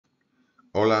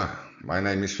Hola, my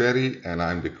name is Ferry and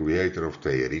I'm the creator of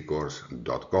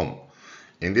theoriecourse.com.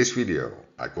 In this video,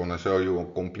 I'm gonna show you a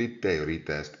complete theory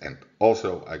test and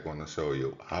also I'm gonna show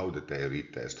you how the theory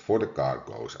test for the car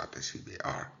goes at the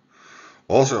CBR.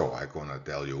 Also, I'm gonna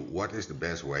tell you what is the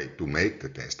best way to make the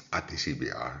test at the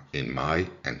CBR in my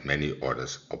and many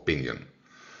others' opinion.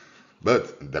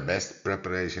 But the best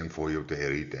preparation for your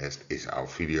theory test is our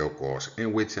video course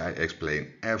in which I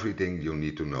explain everything you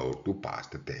need to know to pass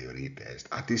the theory test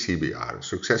at the CBR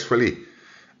successfully.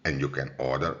 And you can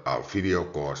order our video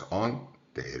course on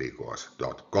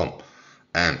theoriecourse.com.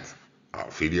 And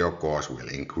our video course will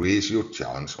increase your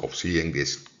chance of seeing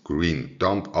this green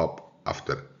thumb up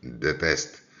after the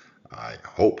test. I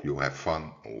hope you have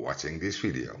fun watching this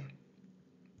video.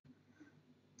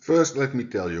 First, let me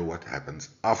tell you what happens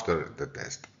after the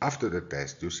test. After the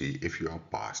test, you see if you are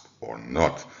passed or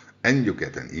not. And you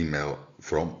get an email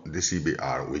from the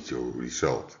CBR with your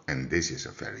result. And this is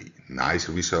a very nice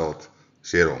result.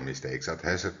 0 mistakes at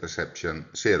hazard perception,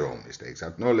 0 mistakes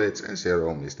at knowledge, and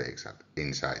 0 mistakes at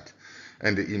insight.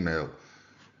 And the email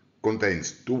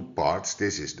contains two parts.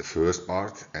 This is the first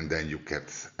part, and then you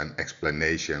get an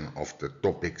explanation of the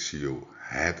topics you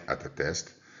had at the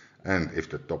test. And if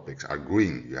the topics are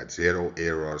green, you had 0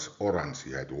 errors, orange,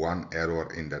 you had 1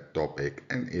 error in that topic,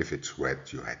 and if it's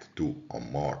red, you had 2 or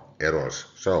more errors.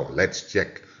 So let's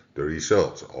check the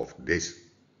results of this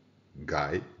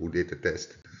guy who did the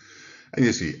test. And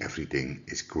you see everything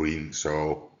is green,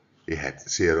 so he had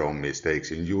 0 mistakes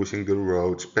in using the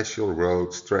road, special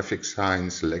roads, traffic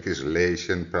signs,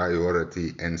 legislation,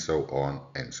 priority, and so on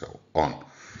and so on.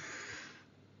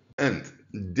 And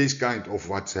this kind of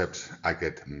WhatsApps, I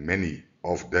get many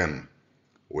of them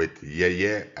with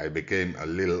yeah, I became a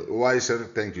little wiser.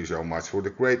 Thank you so much for the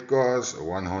great course.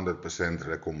 100%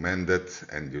 recommended.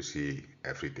 And you see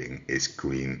everything is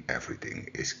green. Everything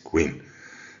is green.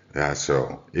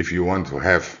 So if you want to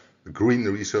have a green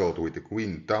result with a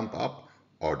green thumb up,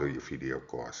 order your video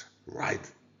course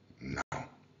right now.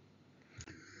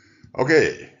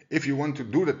 Okay, if you want to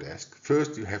do the test,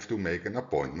 first you have to make an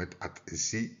appointment at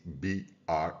cbr.nl.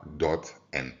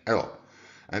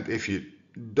 And if you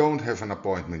don't have an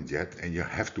appointment yet and you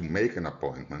have to make an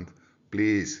appointment,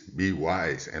 please be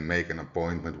wise and make an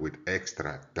appointment with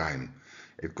extra time.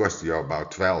 It costs you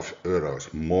about 12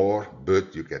 euros more,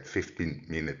 but you get 15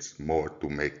 minutes more to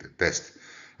make the test.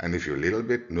 And if you're a little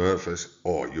bit nervous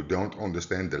or you don't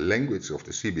understand the language of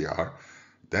the CBR,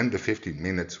 then the 15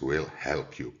 minutes will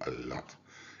help you a lot.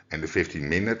 And the 15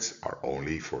 minutes are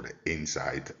only for the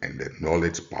insight and the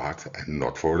knowledge part and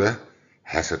not for the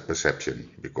hazard perception,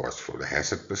 because for the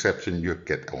hazard perception you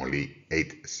get only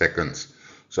 8 seconds.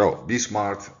 So be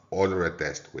smart, order a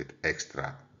test with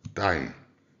extra time.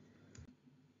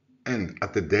 And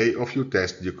at the day of your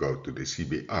test you go to the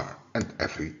CBR, and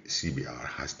every CBR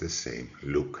has the same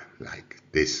look like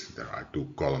this. There are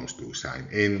 2 columns to sign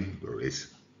in, there is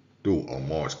 2 or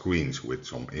more screens with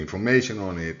some information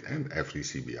on it, and every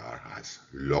CBR has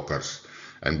lockers.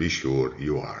 And be sure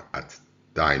you are at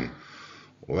time.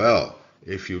 Well,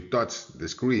 if you touch the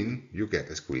screen, you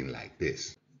get a screen like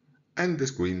this. And the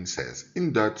screen says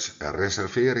in Dutch,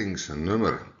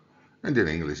 reserveringsnummer. And in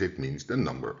English it means the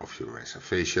number of your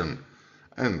reservation.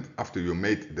 And after you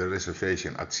made the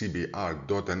reservation at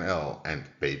cbr.nl and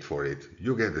paid for it,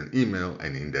 you get an email,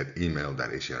 and in that email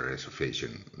there is your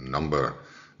reservation number.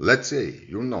 Let's say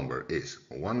your number is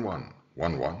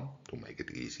 1111, to make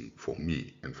it easy for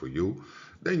me and for you.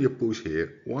 Then you push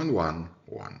here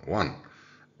 1111.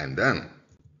 And then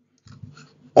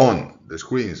on the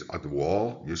screens at the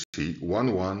wall, you see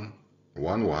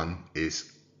 1111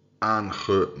 is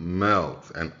aangemeld.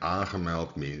 And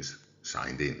aangemeld means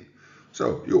signed in.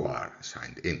 So you are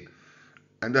signed in.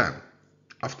 And then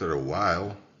after a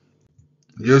while,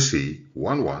 you see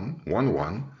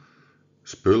 1111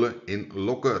 spullen in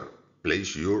locker.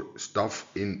 Place your stuff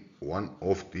in one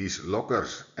of these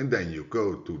lockers. And then you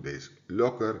go to this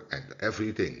locker, and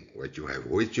everything what you have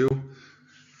with you,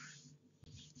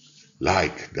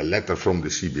 like the letter from the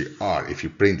CBR, if you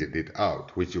printed it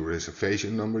out with your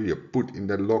reservation number, you put in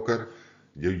that locker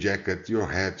your jacket, your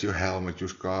hat, your helmet, your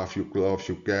scarf, your gloves,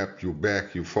 your cap, your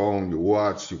bag, your phone, your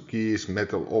watch, your keys,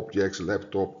 metal objects,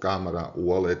 laptop, camera,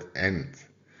 wallet, and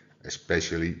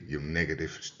especially your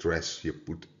negative stress. You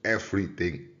put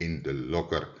everything in the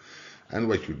locker. And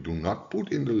what you do not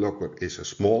put in the locker is a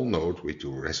small note with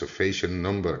your reservation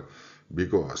number,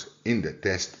 because in the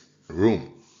test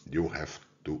room you have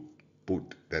to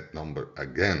put that number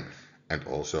again. And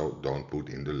also don't put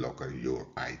in the locker your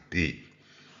ID.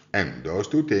 And those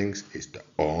 2 things is the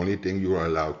only thing you are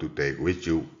allowed to take with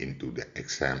you into the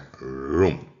exam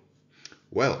room.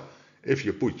 Well, If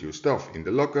you put your stuff in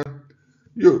the locker,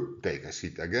 you take a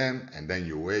seat again and then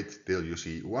you wait till you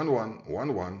see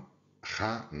 1111.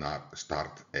 Ga naar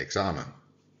startexamen.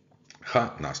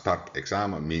 Ga naar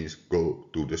startexamen means go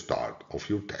to the start of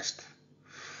your test.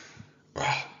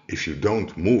 Well, if you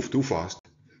don't move too fast,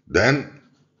 then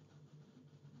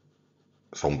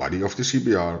somebody of the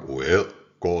CBR will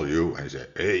call you and say,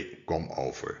 hey, come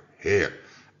over here.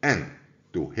 And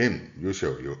to him, you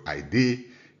show your ID.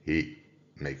 He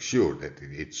makes sure that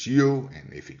it's you.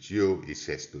 And if it's you, he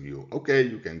says to you, okay,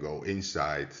 you can go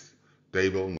inside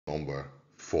table number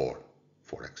 4,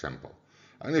 for example.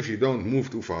 And if you don't move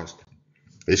too fast,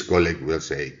 his colleague will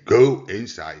say, go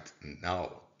inside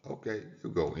now. Okay,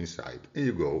 you go inside and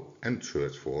you go and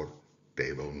search for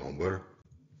table number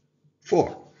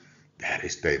 4. That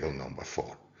is table number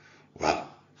 4. Well,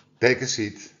 take a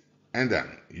seat and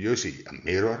then you see a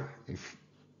mirror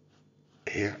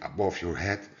here above your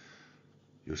head.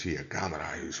 You see a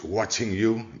camera is watching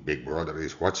you. Big Brother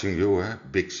is watching you.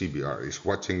 Big CBR is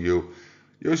watching you.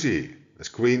 You see a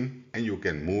screen and you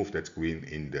can move that screen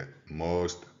in the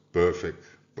most perfect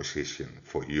position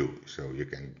for you. So you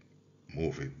can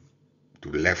move it to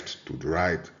the left, to the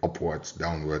right, upwards,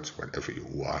 downwards, whatever you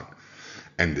want.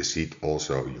 And the seat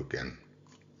also you can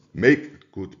make a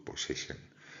good position.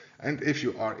 And if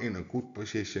you are in a good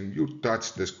position, you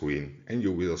touch the screen and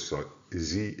you will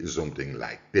see something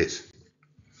like this.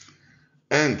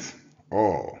 And,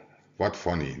 oh, what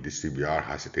funny, the CBR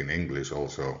has it in English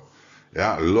also.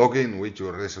 Yeah, log in with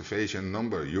your reservation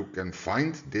number. You can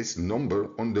find this number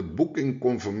on the booking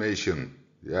confirmation.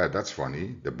 Yeah, that's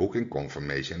funny. The booking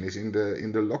confirmation is in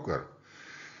the locker.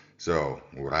 So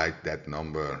write that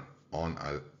number on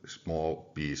a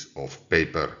small piece of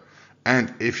paper.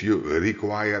 And if you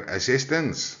require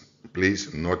assistance,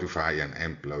 please notify an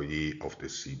employee of the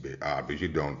CBR. But you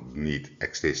don't need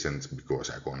assistance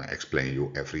because I'm going to explain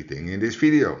you everything in this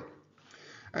video.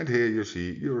 And here you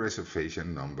see your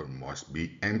reservation number must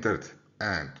be entered.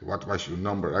 And what was your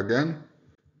number again?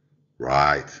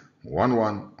 Right,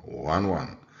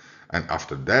 1111. And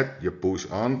after that you push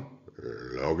on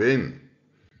login.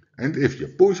 And if you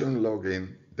push on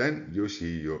login, then you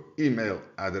see your email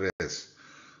address.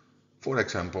 For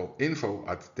example,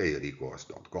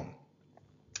 info@theoriecourse.com.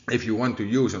 If you want to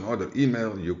use another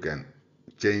email, you can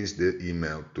change the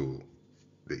email to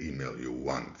the email you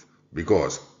want.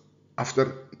 Because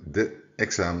after the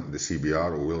exam, the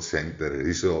CBR will send the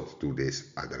result to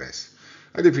this address.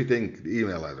 And if you think the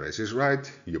email address is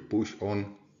right, you push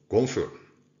on confirm.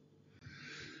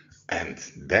 And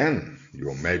then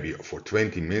you're maybe for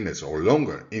 20 minutes or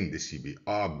longer in the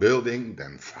CBR building,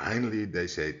 then finally they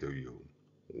say to you,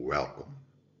 welcome.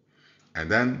 And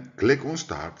then click on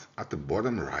start at the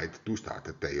bottom right to start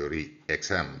the theory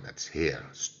exam. That's here,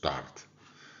 start.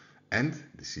 And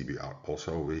the CBR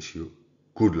also wish you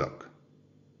good luck.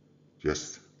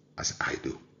 Just as I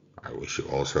do. I wish you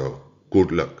also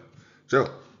good luck. So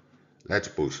let's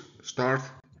push start.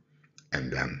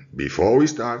 And then before we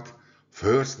start,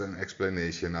 first an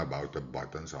explanation about the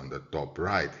buttons on the top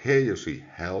right. Here you see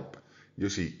help, you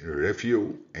see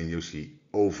review, and you see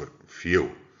overview.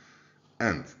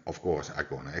 And of course I'm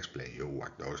going to explain you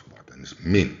what those buttons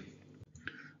mean.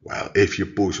 Well, if you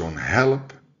push on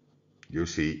help, you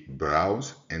see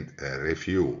browse and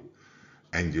review.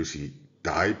 And you see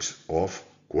types of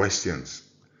questions.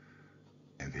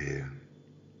 And here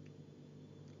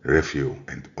review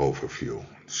and overview.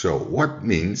 So what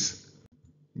means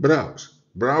browse?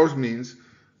 Browse means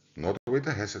not with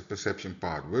the hazard perception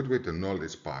part, but with the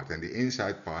knowledge part. And the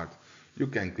inside part, you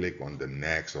can click on the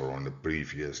next or on the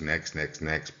previous, next,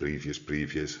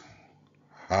 previous,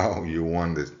 how you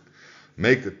want it.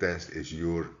 Make the test is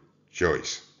your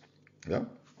choice. Yeah?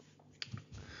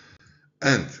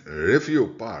 And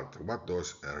review part, what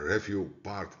does a review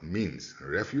part means?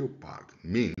 Review part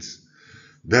means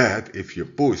that if you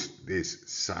push this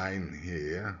sign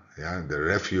here, yeah, the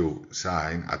review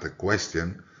sign at a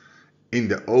question, in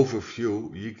the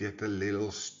overview you get a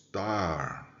little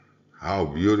star. How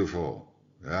beautiful.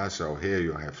 Yeah, so here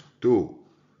you have 2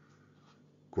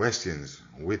 questions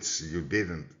which you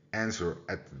didn't answer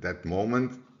at that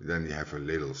moment, then you have a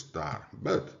little star.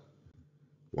 But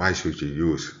why should you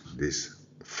use this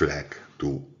flag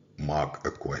to mark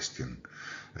a question?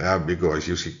 Because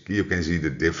you can see the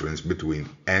difference between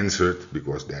answered,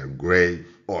 because they're gray,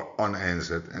 or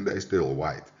unanswered, and they're still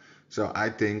white. So I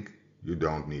think you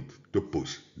don't need to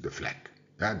push the flag.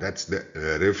 That's the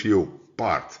review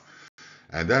part.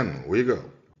 And then we go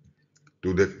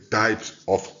to the types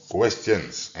of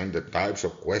questions. And the types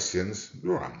of questions,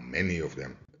 there are many of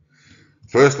them.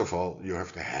 First of all, you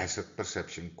have the hazard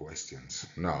perception questions.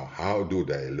 Now, how do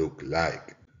they look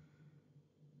like?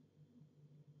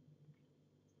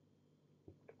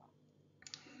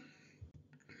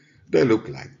 They look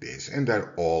like this, and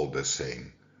they're all the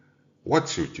same. What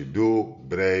should you do?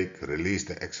 Brake, release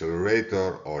the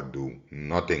accelerator, or do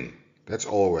nothing? That's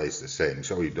always the same,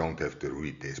 so you don't have to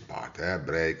read this part.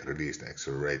 Brake, release the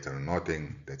accelerator,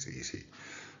 nothing. That's easy.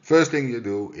 First thing you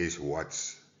do is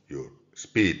watch your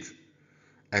speed.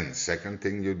 And second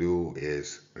thing you do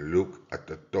is look at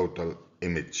the total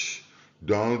image.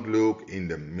 Don't look in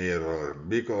the mirror,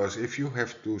 because if you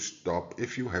have to stop,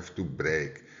 if you have to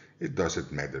brake, it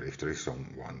doesn't matter if there is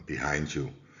someone behind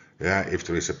you. Yeah, if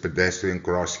there is a pedestrian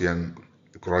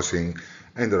crossing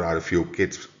and there are a few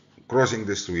kids crossing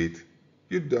the street,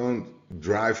 you don't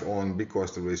drive on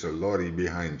because there is a lorry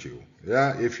behind you.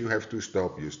 Yeah, if you have to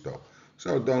stop, you stop.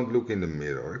 So don't look in the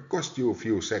mirror. It costs you a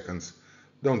few seconds.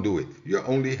 Don't do it. You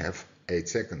only have 8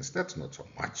 seconds. That's not so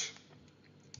much.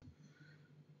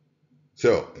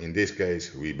 So in this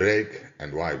case we brake,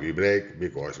 and why we brake?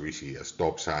 Because we see a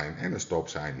stop sign, and a stop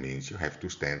sign means you have to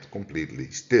stand completely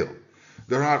still.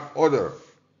 There are other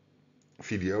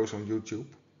videos on YouTube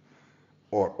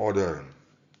or other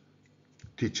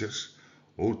teachers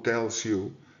who tells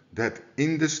you that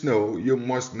in the snow you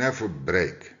must never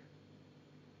brake.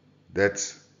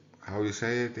 That's how you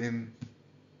say it in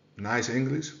nice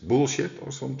English, bullshit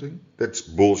or something. That's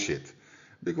bullshit.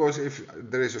 Because if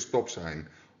there is a stop sign,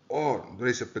 or there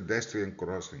is a pedestrian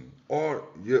crossing, or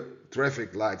your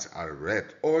traffic lights are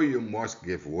red, or you must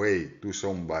give way to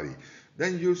somebody,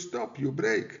 then you stop, you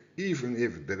brake, even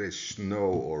if there is snow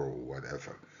or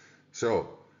whatever.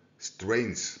 So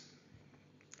strange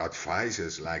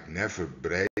advices like never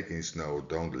brake in snow,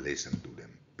 don't listen to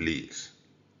them, please.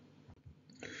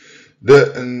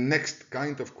 The next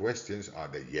kind of questions are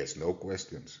the yes-no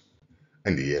questions.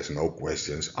 And the yes-no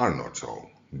questions are not so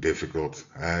difficult.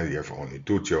 You have only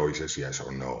two choices, yes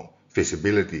or no.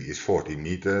 Visibility is 40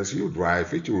 meters. You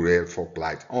drive with your rear fog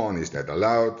light on. Is that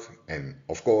allowed? And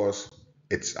of course,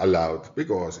 it's allowed,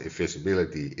 because if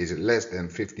visibility is less than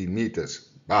 50 meters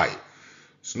by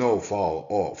snowfall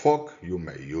or fog, you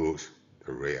may use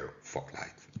the rear fog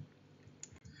light.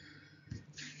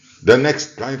 The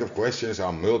next kind of questions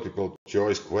are multiple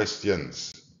choice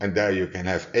questions. And there you can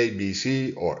have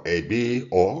ABC or AB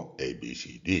or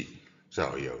ABCD.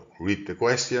 So you read the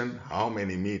question: how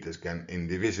many meters can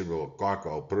indivisible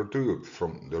cargo protrude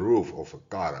from the roof of a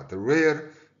car at the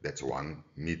rear? That's 1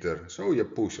 meter. So you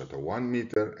push at the 1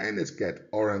 meter and it's get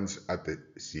orange at the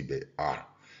CBR.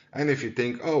 And if you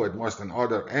think, oh, it must an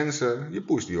other answer, you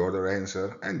push the other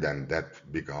answer and then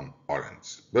that become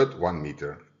orange. But 1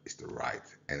 meter is the right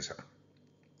answer.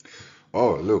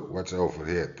 Oh, look what's over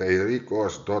here,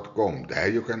 theoriecourse.com. There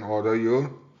you can order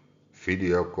your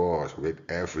video course with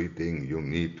everything you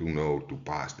need to know to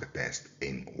pass the test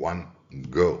in one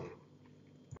go.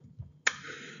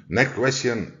 Next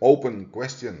question, open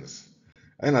questions.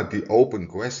 And at the open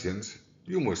questions,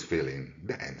 you must fill in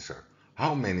the answer.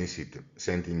 How many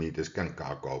centimeters can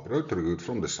cargo protrude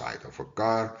from the side of a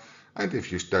car? And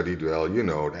if you studied well, you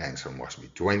know the answer must be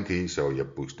 20, so you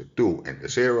push the 2 and the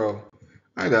 0.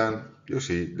 And then you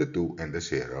see the 2 and the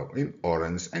 0 in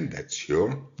orange, and that's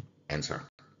your answer.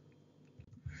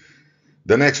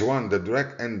 The next one, the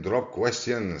drag and drop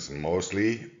questions,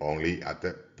 mostly only at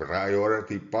the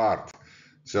priority part.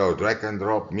 So drag and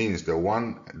drop means the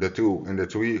 1, the 2 and the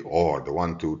 3, or the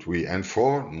 1, 2, 3 and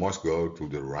 4 must go to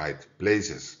the right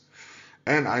places.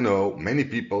 And I know many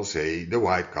people say the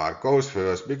white car goes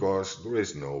first because there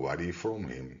is nobody from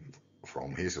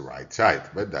his right side.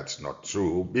 But that's not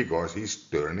true, because he's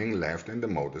turning left and the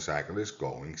motorcycle is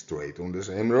going straight on the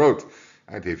same road.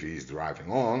 And if he's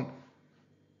driving on,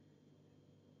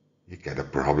 you get a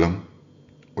problem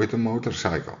with the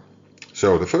motorcycle.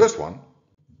 So the first one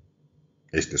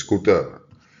is the scooter,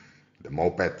 the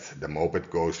moped. The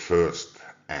moped goes first,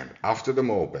 and after the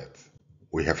moped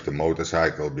we have the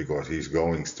motorcycle, because he's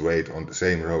going straight on the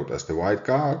same road as the white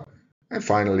car, and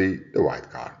finally the white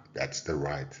car. That's the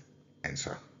right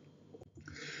answer.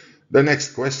 The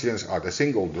next questions are the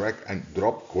single drag and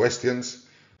drop questions.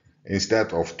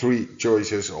 Instead of 3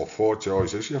 choices or 4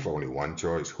 choices, you have only 1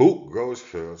 choice. Who goes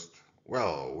first?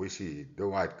 Well, we see the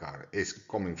white car is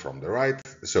coming from the right,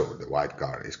 so the white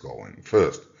car is going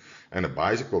first. And a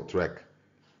bicycle track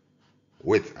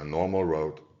with a normal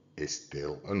road is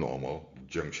still a normal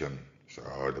junction.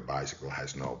 So the bicycle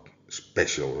has no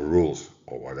special rules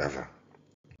or whatever.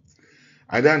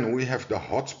 And then we have the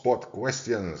hotspot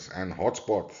questions, and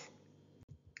hotspot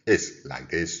is like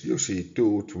this. You see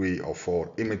 2, 3 or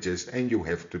 4 images and you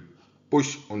have to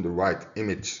push on the right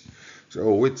image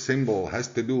So which symbol has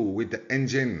to do with the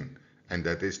engine? And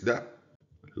that is the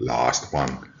last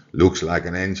one. Looks like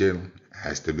an engine,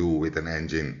 has to do with an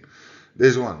engine.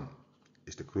 This one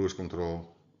is the cruise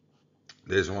control.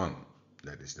 This one,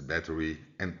 that is the battery.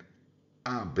 And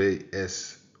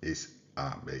ABS is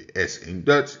ABS in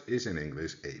Dutch, is in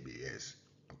English ABS.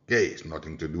 Okay, it's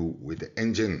nothing to do with the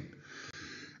engine.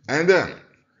 And then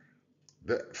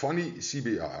the funny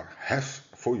CBR has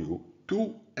for you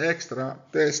 2 extra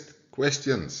test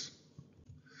questions.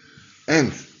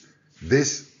 And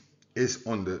this is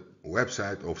on the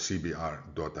website of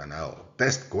cbr.nl.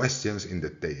 Test questions in the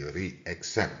theory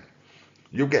exam.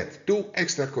 You get 2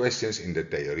 extra questions in the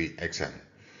theory exam.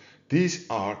 These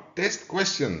are test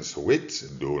questions which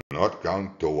do not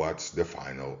count towards the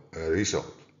final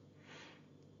result.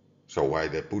 So why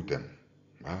they put them?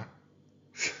 Huh?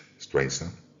 Strange, huh?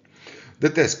 The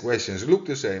test questions look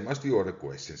the same as the other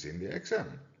questions in the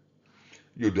exam.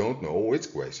 You don't know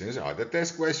which questions are the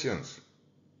test questions.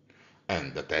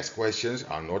 And the test questions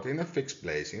are not in a fixed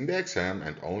place in the exam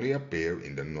and only appear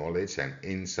in the knowledge and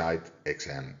insight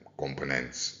exam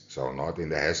components. So not in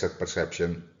the hazard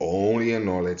perception, only in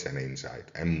knowledge and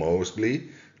insight. And mostly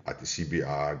at the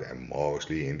CBR, they're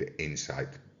mostly in the insight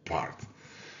part.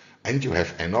 And you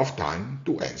have enough time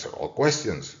to answer all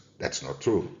questions. That's not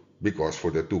true. Because for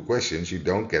the 2 questions, you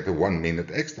don't get a 1 minute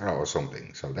extra or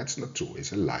something. So that's not true.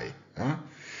 It's a lie. Huh?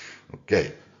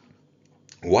 Okay.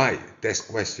 Why test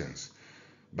questions?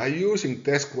 By using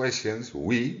test questions,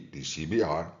 we, the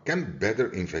CBR, can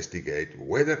better investigate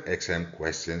whether exam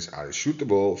questions are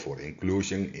suitable for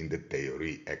inclusion in the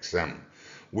theory exam.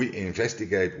 We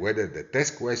investigate whether the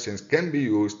test questions can be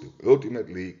used to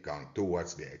ultimately count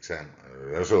towards the exam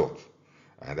result.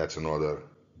 And that's another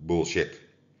bullshit.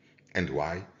 And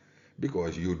why?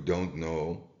 Because you don't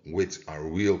know which are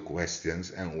real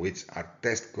questions and which are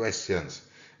test questions.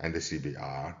 And the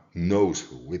CBR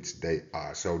knows which they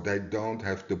are, so they don't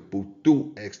have to put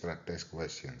 2 extra test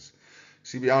questions.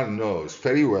 CBR knows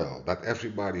very well that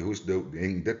everybody who's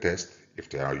doing the test,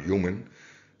 if they are human,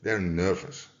 they're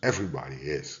nervous. Everybody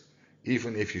is.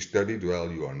 Even if you studied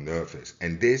well, you are nervous.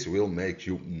 And this will make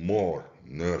you more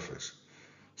nervous.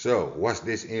 So, was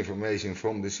this information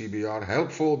from the CBR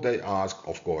helpful? They ask.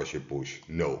 Of course you push.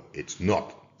 No, it's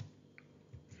not.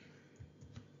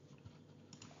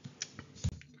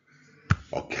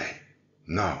 Okay,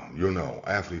 now you know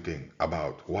everything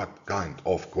about what kind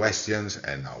of questions,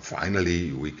 and now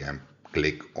finally we can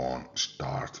click on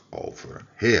Start over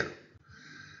here.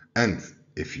 And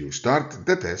if you start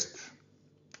the test,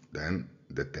 then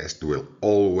the test will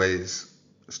always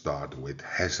start with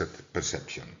hazard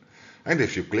perception. And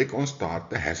if you click on Start,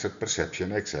 the hazard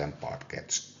perception exam part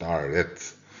gets started.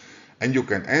 And you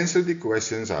can answer the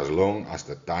questions as long as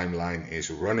the timeline is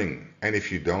running. And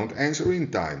if you don't answer in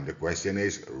time, the question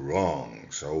is wrong,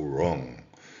 so wrong.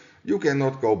 You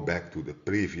cannot go back to the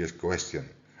previous question.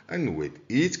 And with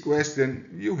each question,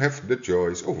 you have the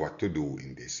choice of what to do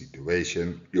in this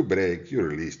situation. You brake, you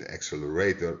release the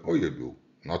accelerator, or you do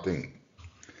nothing.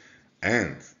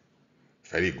 And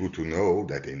very good to know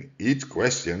that in each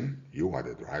question, you are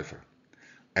the driver.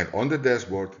 And on the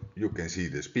dashboard, you can see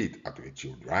the speed at which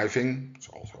you're driving. It's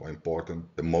also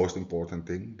important, the most important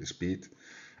thing, the speed.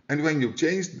 And when you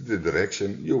change the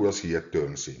direction, you will see a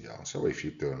turn signal. So if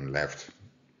you turn left,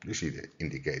 you see the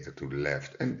indicator to the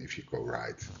left. And if you go right,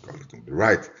 it goes to the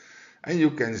right. And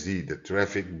you can see the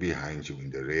traffic behind you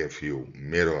in the rear view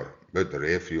mirror. But the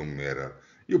rear view mirror,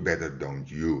 you better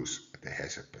don't use at the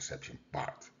hazard perception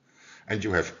part. And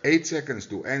you have 8 seconds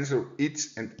to answer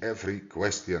each and every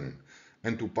question.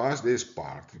 And to pass this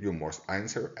part, you must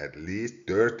answer at least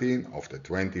 13 of the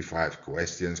 25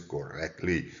 questions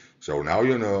correctly. So now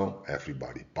you know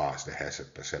everybody passed the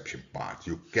hazard perception part.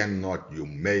 You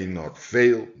may not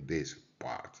fail this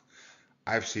part.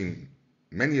 I've seen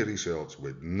many results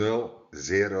with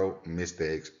 0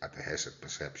 mistakes at the hazard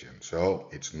perception. So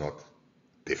it's not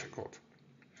difficult.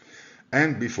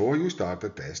 And before you start the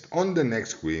test, on the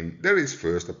next screen there is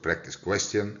first a practice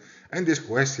question, and this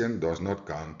question does not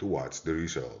count towards the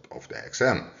result of the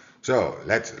exam. So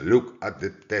let's look at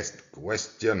the test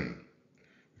question.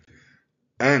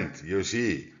 And you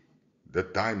see, the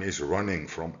time is running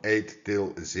from 8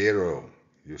 till 0.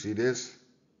 You see this?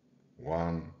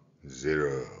 1,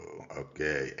 0.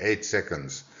 Okay, 8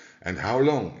 seconds. And how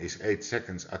long is 8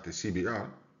 seconds at the CBR?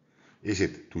 Is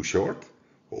it too short?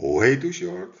 Way too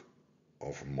short?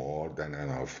 Of more than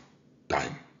enough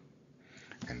time?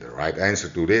 And the right answer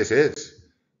to this is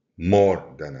more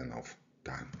than enough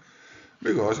time.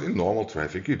 Because in normal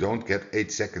traffic you don't get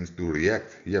 8 seconds to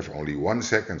react. You have only 1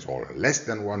 second or less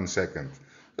than 1 second.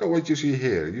 So what you see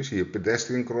here, you see a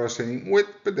pedestrian crossing with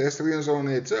pedestrians on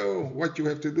it. So what you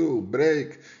have to do,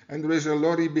 brake, and there is a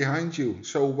lorry behind you.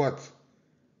 So what?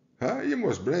 Huh? You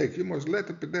must brake, you must let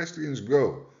the pedestrians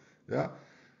go. Yeah?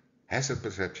 Hazard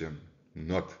perception,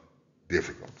 not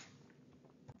difficult.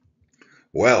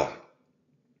 Well,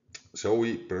 so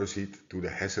we proceed to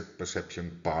the hazard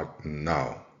perception part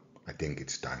now. I think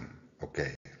it's time.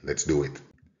 Okay, let's do it.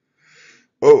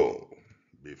 Oh,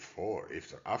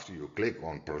 after you click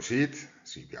on proceed,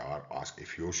 CPR asks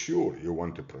if you're sure you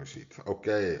want to proceed.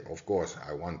 Okay, of course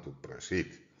I want to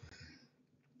proceed.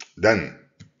 Then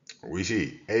we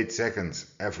see 8 seconds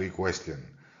every question.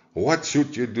 What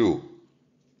should you do?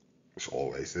 It's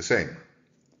always the same.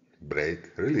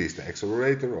 Brake, release the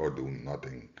accelerator or do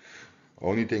nothing.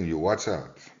 Only thing you watch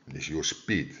out is your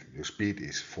speed. Your speed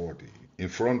is 40. In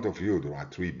front of you there are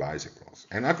 3 bicycles.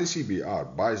 And at the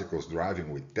CBR, bicycles driving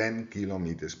with 10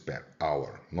 kilometers per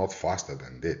hour, not faster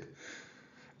than that.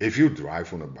 If you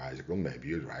drive on a bicycle, maybe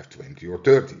you drive 20 or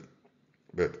 30.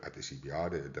 But at the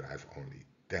CBR they drive only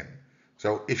 10.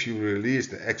 So if you release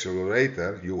the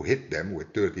accelerator, you hit them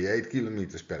with 38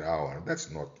 kilometers per hour. That's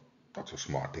not a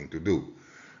smart thing to do.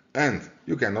 And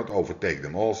you cannot overtake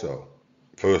them also.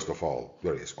 First of all,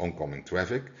 there is oncoming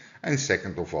traffic. And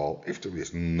second of all, if there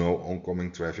is no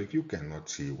oncoming traffic, you cannot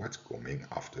see what's coming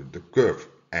after the curve.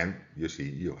 And you see,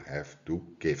 you have to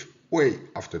give way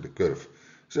after the curve.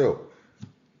 So,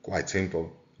 quite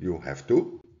simple, you have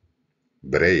to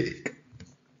brake.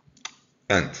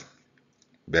 And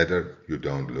better you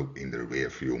don't look in the rear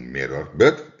view mirror,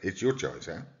 but it's your choice,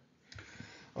 eh?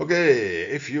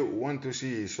 Okay, if you want to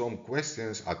see some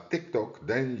questions at TikTok,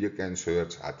 then you can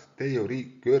search at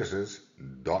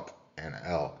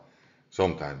theoriecursus.nl.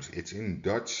 Sometimes it's in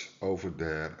Dutch over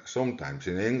there, sometimes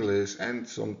in English, and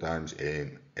sometimes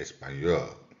in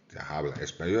Español. Te habla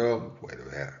español, puedo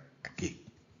ver aquí.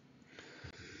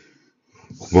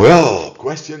 Well,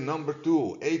 question number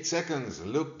 2, 8 seconds.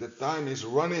 Look, the time is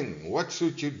running. What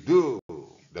should you do?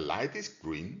 The light is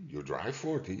green, you drive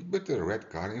 40, but the red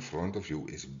car in front of you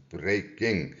is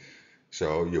braking.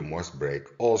 So you must brake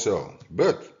also.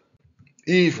 But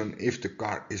even if the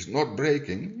car is not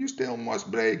braking, you still must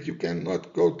brake. You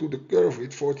cannot go to the curve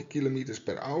with 40 kilometers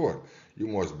per hour. You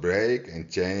must brake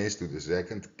and change to the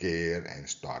second gear and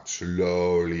start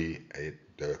slowly at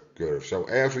the curve. So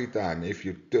every time if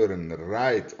you turn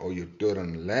right or you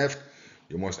turn left,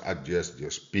 you must adjust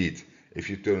your speed. If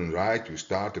you turn right, you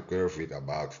start the curve with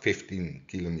about 15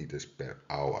 kilometers per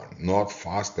hour, not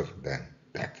faster than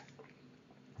that.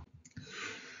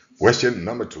 Question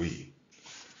number 3.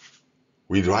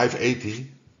 We drive 80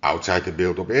 outside the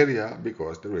built-up area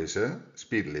because there is a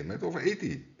speed limit of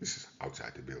 80. This is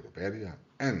outside the built-up area.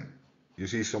 And you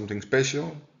see something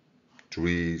special?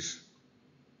 Trees.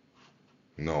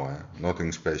 No,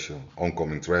 nothing special.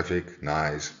 Oncoming traffic,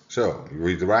 nice. So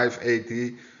we drive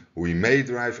 80. We may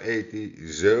drive 80,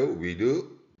 so we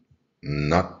do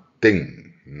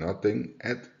nothing. Nothing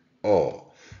at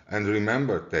all. And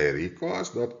remember,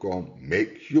 theoriecars.com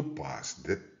make you pass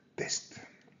the test.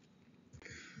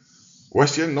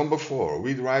 Question number 4.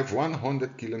 We drive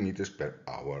 100 kilometers per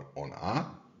hour on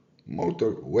a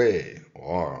motorway.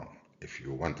 Or if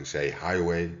you want to say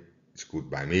highway, it's good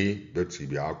by me, but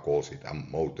CBR calls it a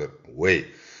motorway.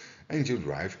 And you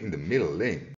drive in the middle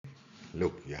lane.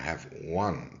 Look, you have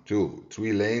 1, 2,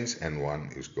 3 lanes and one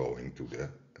is going to the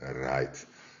right.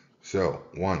 So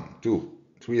 1, 2,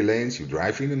 3 lanes, you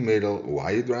drive in the middle.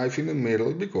 Why you drive in the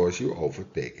middle? Because you're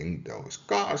overtaking those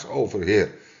cars over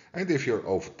here. And if you're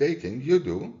overtaking, you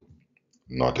do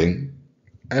nothing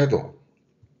at all.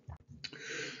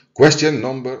 Question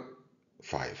number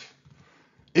 5.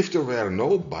 If there were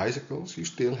no bicycles, you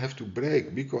still have to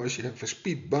brake because you have a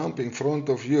speed bump in front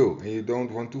of you and you don't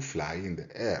want to fly in the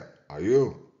air. Are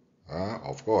you?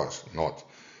 Of course not.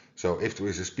 So if there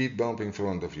is a speed bump in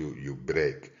front of you, you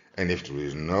brake. And if there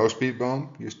is no speed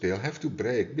bump, you still have to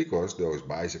brake because those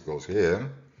bicycles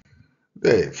here,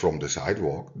 from the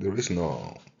sidewalk, there is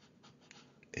no,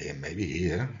 maybe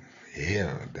here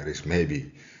there is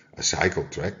maybe a cycle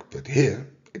track, but here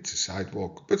it's a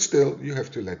sidewalk. But still, you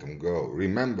have to let them go.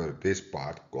 Remember, this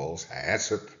part calls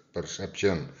hazard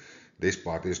perception. This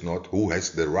part is not who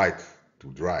has the right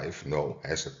to drive, no,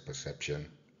 hazard perception.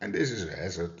 And this is a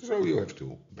hazard, so you have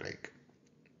to brake.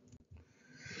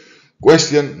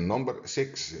 Question number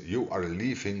 6. You are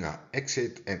leaving an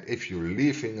exit, and if you're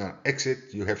leaving an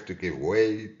exit, you have to give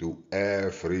way to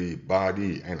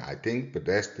everybody. And I think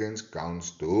pedestrians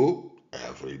counts to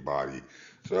everybody.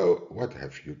 So what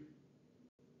have you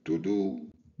to do?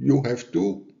 You have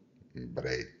to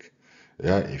brake.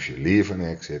 Yeah, if you leave an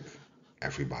exit,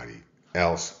 everybody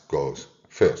else goes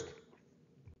First,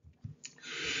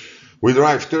 we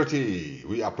drive 30,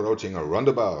 we are approaching a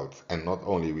roundabout, and not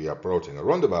only we are approaching a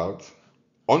roundabout,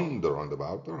 on the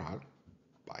roundabout there are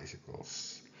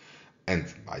bicycles,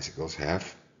 and bicycles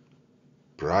have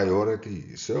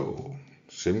priority. So,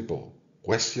 simple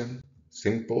question,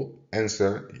 simple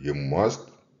answer, you must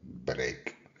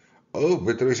brake. Oh,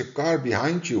 but there is a car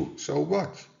behind you, so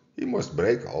what? You must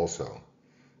brake also.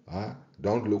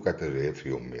 Don't look at the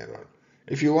rearview mirror.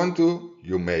 If you want to,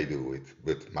 you may do it,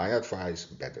 but my advice,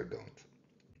 better don't.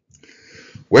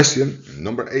 Question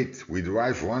number 8. We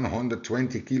drive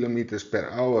 120 kilometers per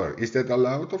hour. Is that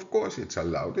allowed? Of course it's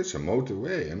allowed. It's a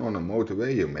motorway, and on a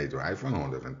motorway you may drive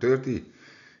 130.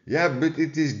 Yeah, but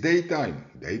it is daytime.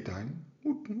 Daytime?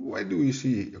 Why do you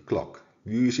see a clock?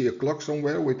 Do you see a clock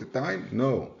somewhere with the time?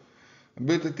 No.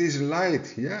 But it is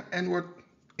light, yeah? And what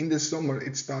in the summer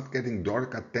it starts getting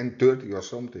dark at 10:30 or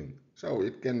something. So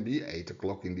it can be 8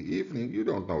 o'clock in the evening. You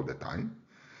don't know the time.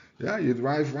 Yeah, you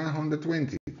drive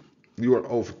 120. You are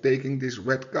overtaking this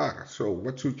red car. So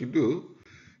what should you do?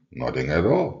 Nothing at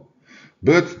all.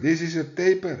 But this is a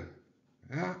taper.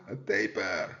 Yeah, a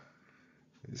taper.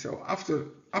 So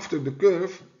after the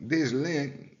curve, this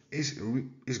lane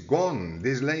is gone.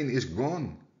 This lane is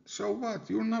gone. So what?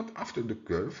 You're not after the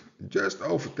curve. Just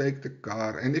overtake the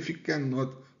car, and if you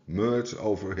cannot merge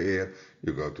over here,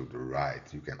 you go to the right.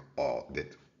 You can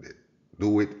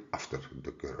do it after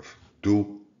the curve.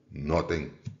 Do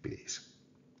nothing, please.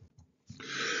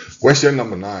 Question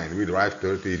number 9. We drive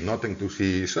 30, nothing to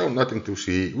see. So nothing to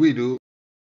see. We do.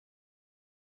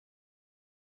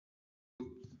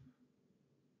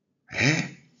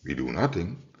 We do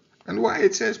nothing. And why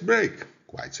it says brake?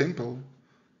 Quite simple.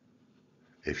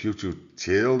 If you choose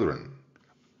children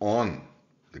on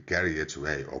the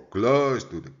carriageway or close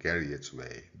to the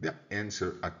carriageway, the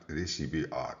answer at the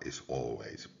CBR is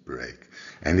always brake.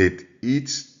 And at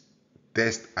each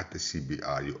test at the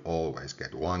CBR, you always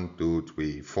get 1, 2,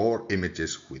 3, 4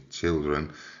 images with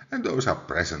children, and those are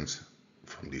presents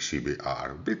from the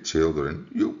CBR. With children,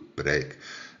 you brake.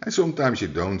 And sometimes you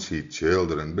don't see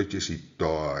children, but you see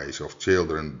toys of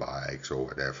children, bikes or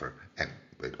whatever, and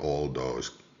with all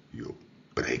those, you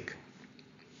brake.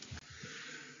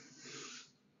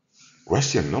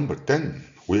 Question number 10.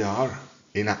 We are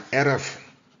in an RF.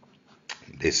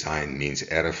 This sign means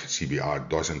RF. CBR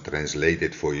doesn't translate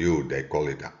it for you. They call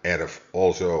it a RF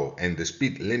also. And the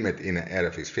speed limit in an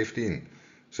RF is 15.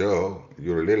 So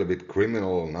you're a little bit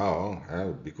criminal now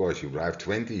because you drive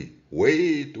 20.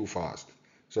 Way too fast.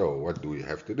 So what do you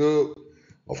have to do?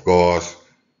 Of course,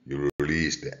 you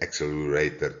release the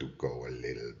accelerator to go a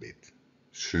little bit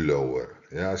slower.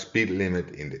 Yeah, speed limit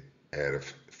in the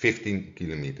RF 15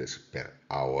 kilometers per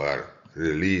hour.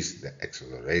 Release the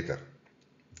accelerator.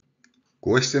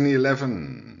 Question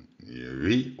 11.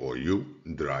 We or you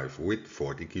drive with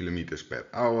 40 kilometers per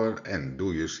hour, and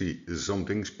do you see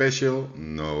something special?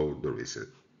 No, there is a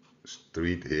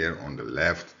street here on the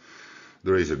left.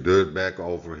 There is a dirt bag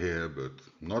over here, but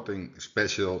nothing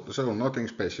special. So nothing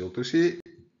special to see.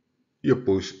 You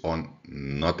push on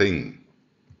nothing.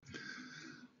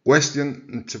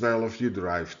 Question 12. You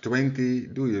drive 20.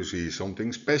 Do you see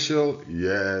something special?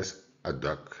 Yes, a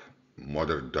duck.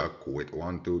 Mother duck with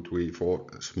 1, 2, 3,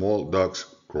 4 small ducks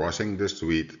crossing the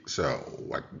street. So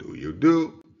what do?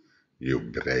 You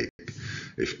brake.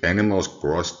 If animals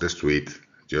cross the street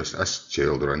just as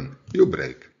children, you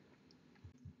brake.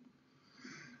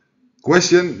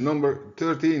 Question number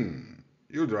 13.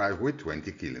 You drive with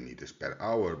 20 kilometers per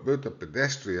hour, but a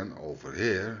pedestrian over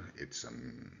here, it's a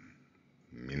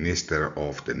minister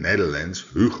of the Netherlands,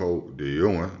 Hugo de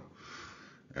Jonge,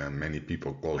 many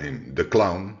people call him the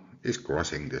clown, is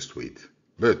crossing the street.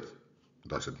 But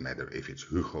does it matter if it's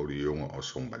Hugo de Jonge or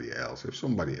somebody else? If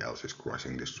somebody else is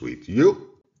crossing the street,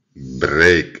 you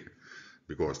brake.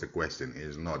 Because the question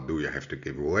is not, do you have to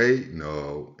give way?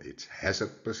 No, it's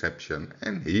hazard perception,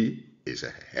 and he is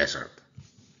a hazard.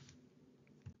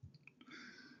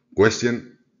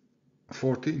 Question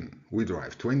 14. We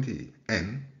drive 20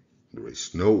 and there is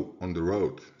snow on the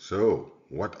road. So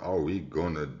what are we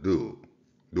gonna do?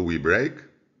 Do we brake?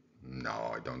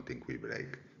 No, I don't think we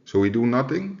brake. So we do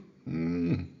nothing?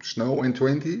 Snow and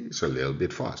 20 is a little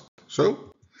bit fast.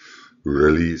 So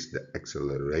release the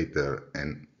accelerator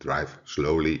and drive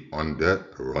slowly on the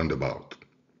roundabout.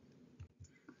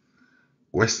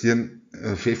 Question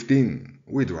 15.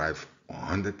 We drive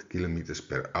 100 kilometers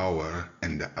per hour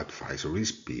and the advisory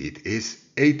speed is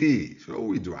 80. So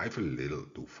we drive a little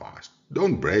too fast.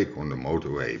 Don't brake on the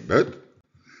motorway, but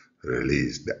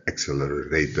release the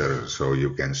accelerator so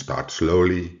you can start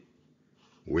slowly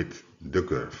with the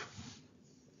curve.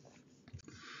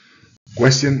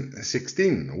 Question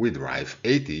 16. We drive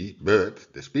 80,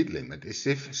 but the speed limit is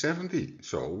 70.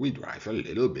 So we drive a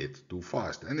little bit too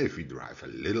fast. And if we drive a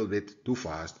little bit too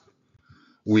fast,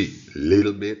 we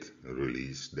little bit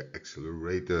release the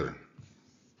accelerator.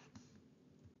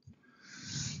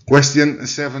 Question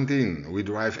 17. We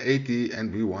drive 80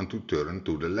 and we want to turn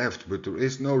to the left, but there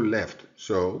is no left.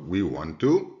 So we want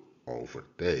to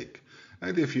overtake.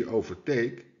 And if you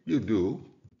overtake, you do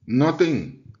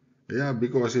nothing. Yeah,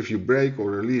 because if you brake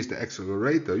or release the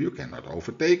accelerator, you cannot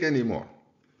overtake anymore.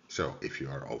 So if you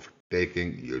are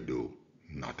overtaking, you do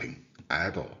nothing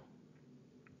at all.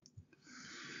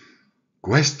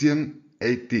 Question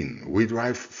 18. We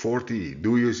drive 40.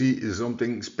 Do you see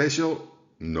something special?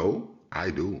 No, I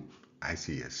do. I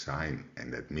see a sign,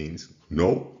 and that means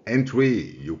no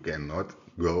entry. You cannot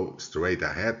go straight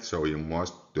ahead, so you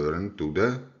must turn to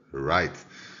the right.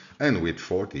 And with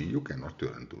 40, you cannot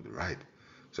turn to the right.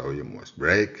 So you must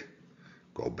brake,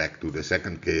 go back to the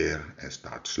second gear, and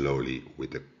start slowly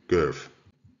with the curve.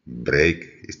 Brake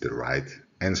is the right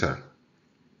answer.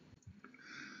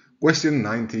 Question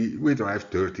 90. We drive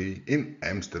 30 in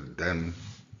Amsterdam.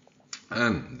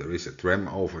 And there is a tram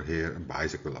over here, a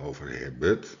bicycle over here,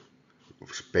 but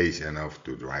space enough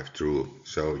to drive through.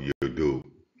 So you do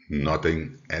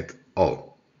nothing at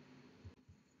all.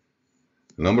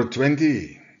 Number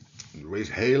 20. There is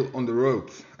hail on the road.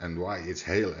 And why it's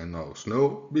hail and no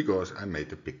snow? Because I made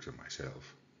the picture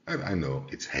myself. And I know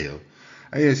it's hail.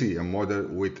 And you see a mother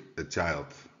with a child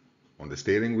on the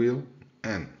steering wheel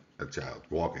and a child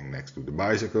walking next to the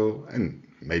bicycle. And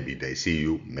maybe they see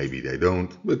you, maybe they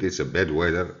don't. But it's a bad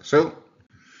weather. So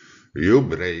you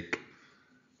brake.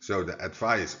 So the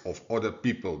advice of other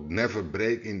people, never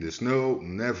brake in the snow,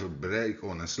 never brake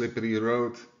on a slippery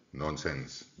road,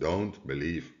 nonsense. Don't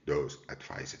believe those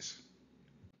advices.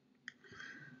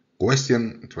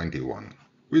 Question 21.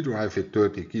 We drive at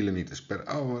 30 kilometers per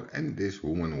hour and this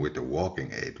woman with a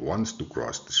walking aid wants to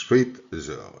cross the street.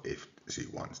 So if she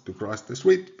wants to cross the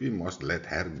street, we must let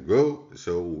her go.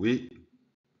 So we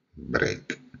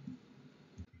brake.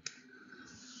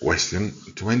 Question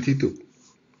 22.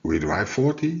 We drive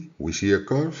 40, we see a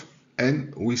curve,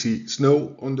 and we see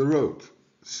snow on the road.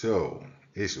 So,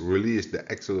 is release the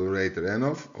accelerator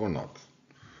enough or not?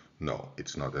 No,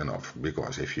 it's not enough,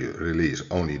 because if you release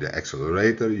only the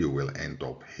accelerator, you will end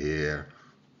up here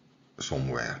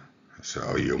somewhere.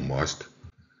 So you must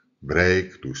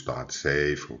brake to start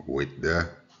safe with the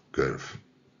curve.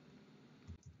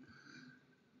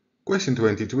 Question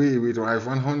 23, we drive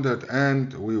 100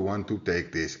 and we want to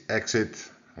take this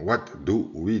exit. What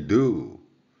do we do?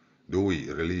 Do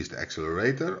we release the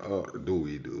accelerator or do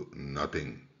we do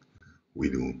nothing? We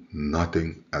do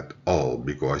nothing at all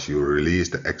because you release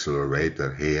the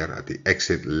accelerator here at the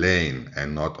exit lane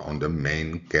and not on the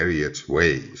main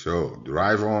carriageway. So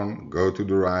drive on, go to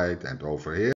the right, and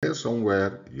over here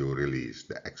somewhere you release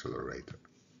the accelerator.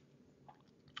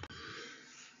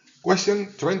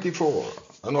 Question 24.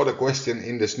 Another question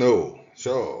in the snow.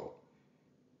 So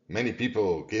many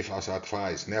people give us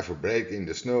advice, never brake in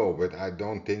the snow, but I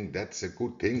don't think that's a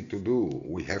good thing to do.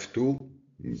 We have to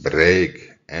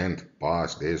brake and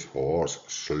pass this horse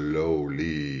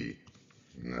slowly.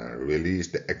 Release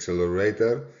the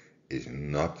accelerator is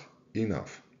not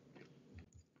enough.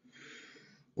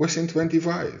 Question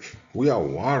 25. We are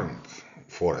warned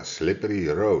for a slippery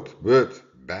road, but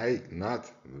bij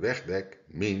nat wegdek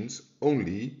means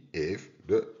only if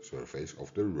the surface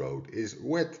of the road is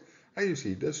wet. And you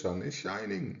see the sun is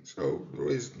shining, so there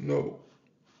is no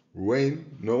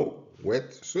rain, no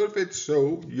wet surface,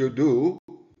 so you do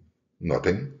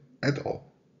nothing at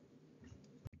all.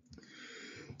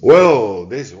 Well,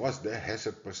 this was the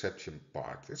hazard perception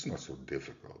part. It's not so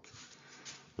difficult.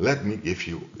 Let me give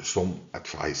you some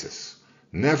advices.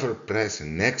 Never press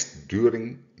next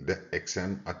during the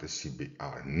exam at the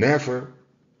CBR. Never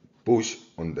push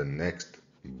on the next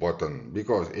button,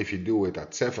 because if you do it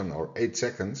at 7 or 8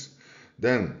 seconds,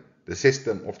 then the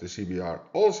system of the CBR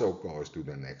also goes to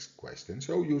the next question.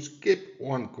 So you skip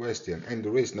one question and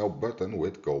there is no button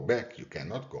with go back. You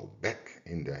cannot go back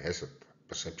in the hazard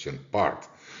perception part.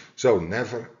 So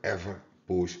never ever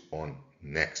push on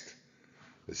next.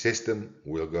 The system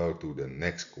will go to the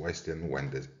next question when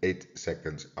the 8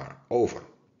 seconds are over.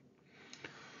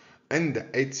 And the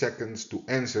 8 seconds to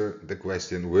answer the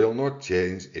question will not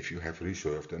change if you have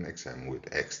reserved an exam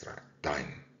with extra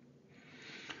time.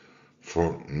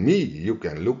 For me, you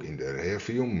can look in the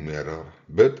rearview mirror,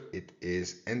 but it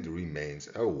is and remains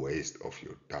a waste of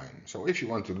your time. So if you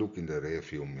want to look in the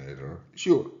rearview mirror, it's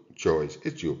your choice,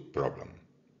 it's your problem.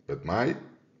 But my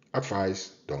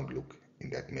advice, don't look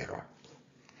in that mirror.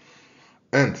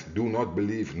 And do not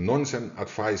believe nonsense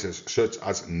advices such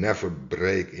as never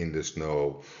brake in the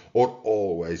snow or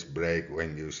always brake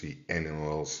when you see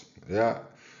animals. Yeah,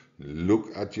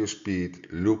 look at your speed,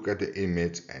 look at the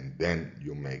image, and then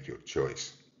you make your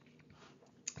choice.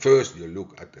 First you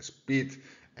look at the speed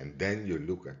and then you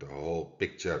look at the whole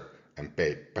picture and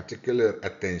pay particular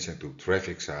attention to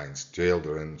traffic signs,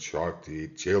 children, shark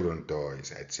teeth, children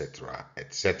toys, etc.,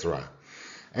 etc.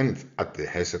 And at the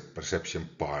hazard perception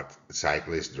part,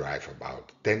 cyclists drive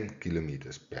about 10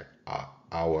 kilometers per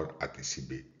hour at the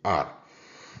CBR.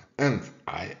 And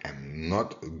I am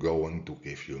not going to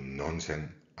give you nonsense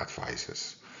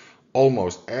advices.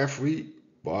 Almost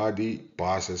everybody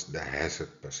passes the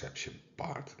hazard perception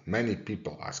part. Many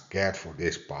people are scared for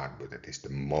this part, but it is the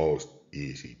most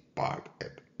easy part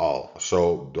at all.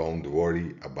 So don't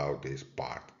worry about this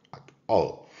part at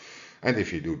all. And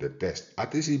if you do the test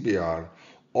at the CBR,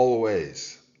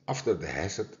 always after the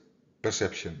hazard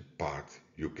perception part,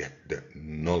 you get the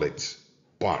knowledge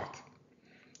part.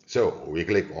 So we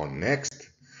click on next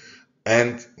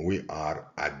and we are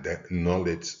at the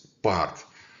knowledge part.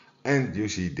 And you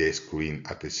see this screen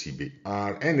at the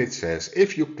CBR and it says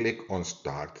if you click on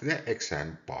start the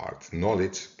exam part,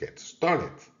 knowledge gets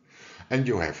started. And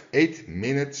you have 8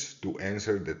 minutes to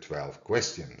answer the 12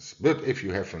 questions. But if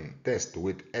you have a test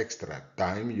with extra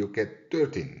time, you get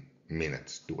 13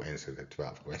 minutes to answer the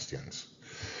 12 questions.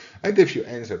 And if you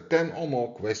answer 10 or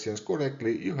more questions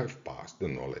correctly, you have passed the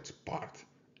knowledge part.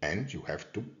 And you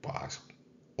have to pass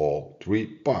all 3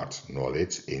 parts,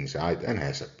 knowledge, insight and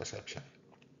hazard perception.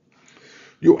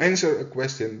 You answer a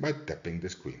question by tapping the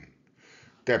screen.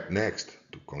 Tap next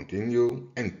to continue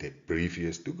and tap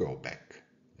previous to go back.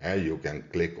 You can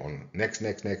click on next,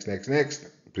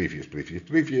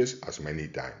 previous as many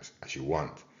times as you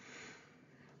want.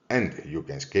 And you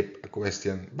can skip a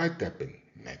question by tapping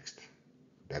next.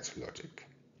 That's logic.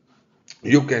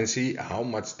 You can see how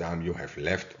much time you have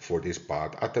left for this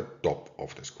part at the top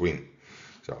of the screen.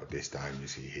 So this time you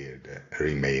see here the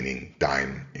remaining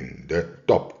time in the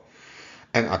top.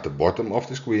 And at the bottom of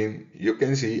the screen you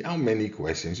can see how many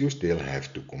questions you still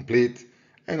have to complete.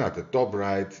 And at the top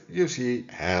right you see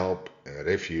help,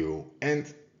 review and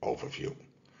overview.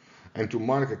 And to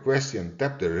mark a question,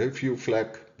 tap the review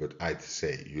flag, but I'd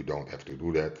say you don't have to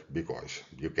do that because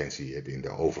you can see it in the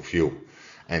overview.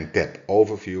 And tap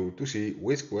overview to see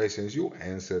which questions you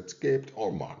answered, skipped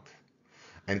or marked.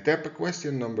 And tap a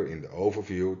question number in the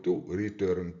overview to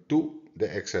return to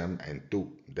the exam and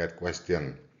to that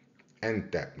question.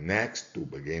 And tap next to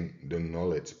begin the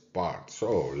knowledge part.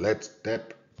 So let's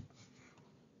tap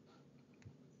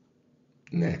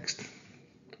next.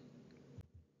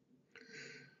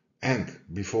 And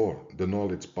before the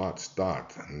knowledge part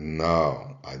starts,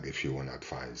 now I give you an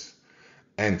advice.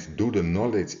 And do the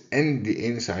knowledge and the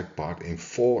insight part in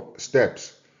 4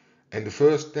 steps. And the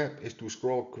first step is to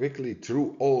scroll quickly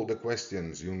through all the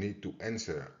questions you need to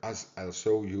answer, as I'll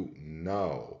show you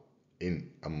now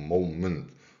in a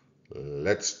moment.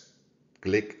 Let's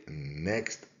click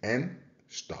next and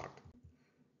start.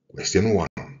 Question 1,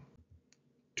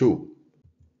 2,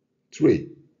 3,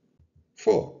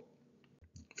 4,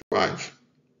 5,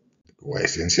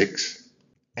 question 6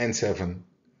 and 7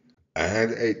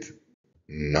 and 8,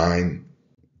 9,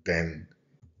 10,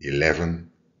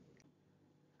 11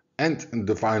 and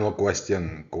the final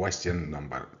question, question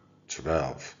number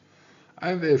 12.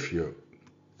 And if you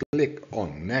click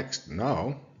on next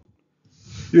now,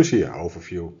 you see an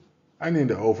overview. And in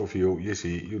the overview you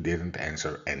see you didn't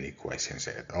answer any questions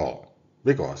at all,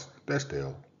 because they're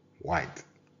still white.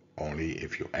 Only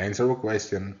if you answer a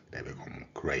question, they become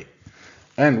gray.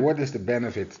 And what is the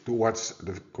benefit to watch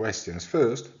the questions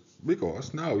first?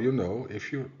 Because now you know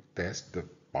if you test the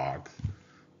part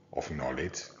of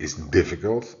knowledge is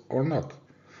difficult or not.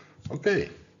 Okay.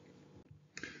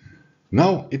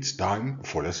 Now it's time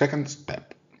for the second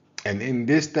step. And in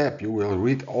this step you will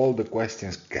read all the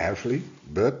questions carefully,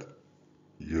 but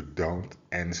you don't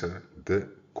answer the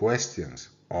questions.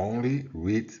 Only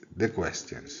read the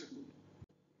questions.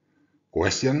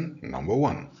 Question number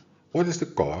 1. What is the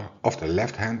color of the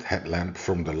left-hand headlamp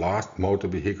from the last motor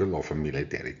vehicle of a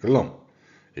military column?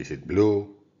 Is it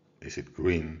blue? Is it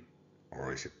green?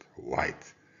 Or is it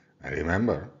white? And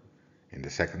remember, in the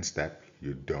second step,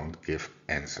 you don't give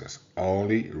answers.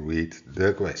 Only read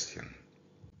the question.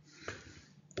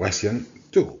 Question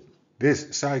 2.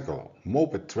 This cycle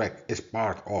moped track is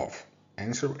part of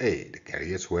answer A, the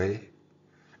carriageway,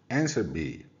 answer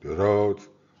B, the road,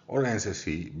 or answer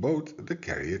C, both the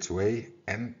carriageway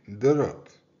and the road.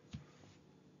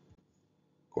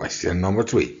 Question number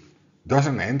 3. Does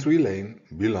an entry lane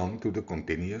belong to the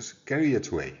continuous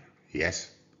carriageway?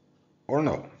 Yes or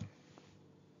no?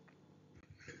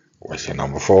 Question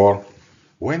number 4.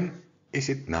 When is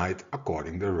it night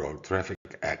according to the Road Traffic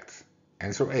Act?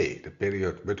 Answer A, the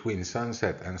period between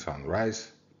sunset and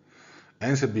sunrise.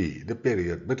 Answer B, the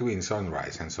period between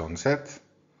sunrise and sunset.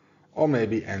 Or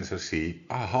maybe answer C,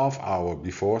 a half hour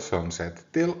before sunset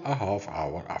till a half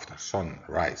hour after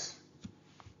sunrise.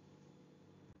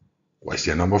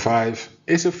 Question number 5.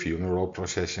 Is a funeral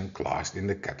procession classed in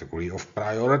the category of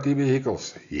priority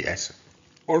vehicles? Yes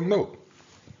or no?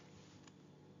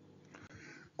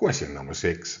 Question number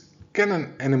 6. Can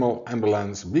an animal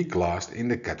ambulance be classed in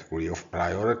the category of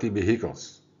priority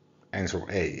vehicles? Answer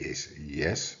A is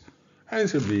yes,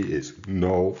 answer B is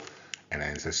no, and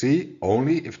answer C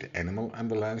only if the animal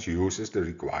ambulance uses the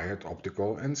required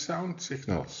optical and sound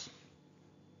signals.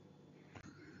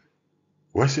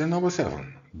 Question number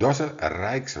 7. Does a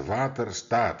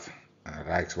Rijkswaterstaat,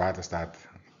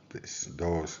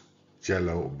 those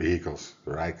yellow vehicles,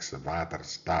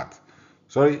 Rijkswaterstaat.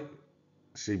 Sorry,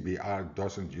 CBR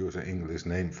doesn't use an English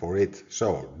name for it.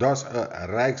 So, does a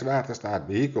Rijkswaterstaat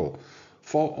vehicle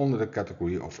fall under the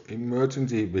category of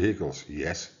emergency vehicles?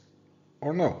 Yes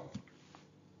or no?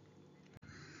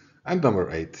 And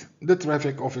number 8. The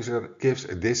traffic officer gives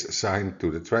this sign to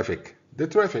the traffic. The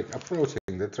traffic approaching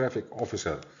the traffic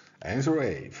officer. Answer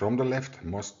A, from the left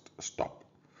must stop.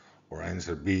 Or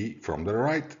answer B, from the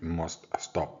right must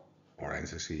stop. Or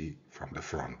answer C, from the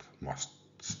front must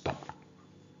stop.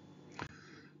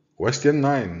 Question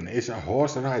 9. Is a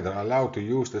horse rider allowed to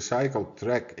use the cycle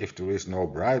track if there is no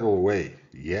bridle way?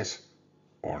 Yes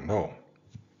or no?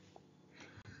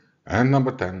 And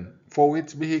number 10. For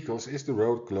which vehicles is the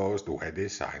road closed where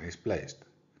this sign is placed?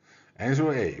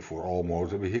 Answer A, for all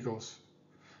motor vehicles.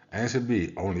 Answer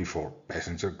B, only for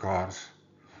passenger cars.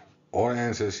 Or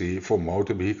answer C, for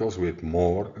motor vehicles with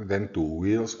more than 2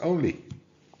 wheels only.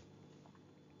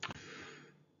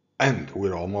 And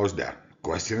we're almost there.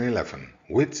 Question 11.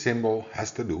 Which symbol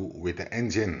has to do with the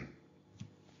engine?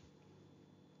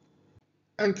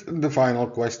 And the final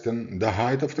question. The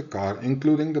height of the car,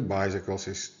 including the bicycles,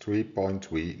 is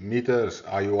 3.3 meters.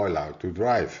 Are you allowed to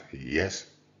drive? Yes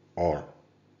or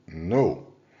no?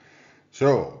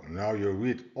 So, now you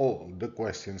read all the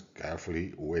questions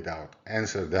carefully without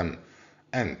answer them.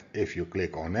 And if you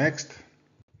click on next,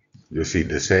 you see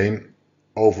the same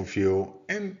overview,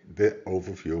 and the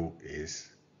overview is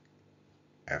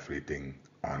everything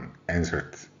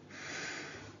unanswered.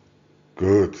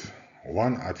 Good.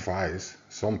 One advice,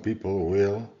 some people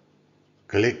will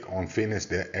click on finish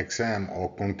the exam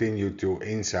or continue to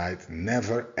inside.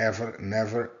 Never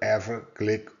ever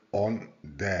click on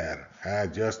there.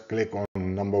 Just click on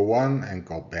number 1 and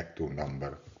go back to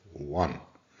number 1.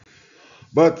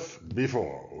 But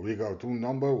before we go to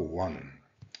number 1,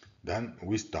 then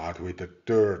we start with the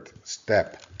third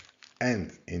step.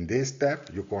 And in this step,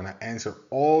 you're gonna answer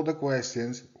all the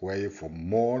questions where you're for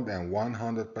more than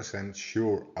 100%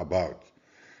 sure about.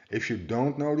 If you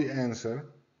don't know the answer,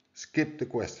 skip the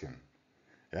question.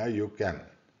 Yeah, you can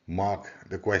mark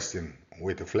the question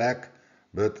with a flag,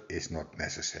 but it's not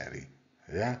necessary.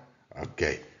 Yeah,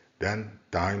 okay. Then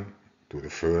time to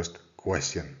the first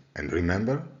question. And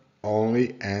remember,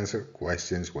 only answer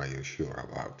questions where you're sure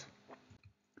about.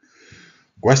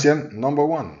 Question number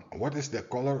 1. What is the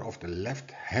color of the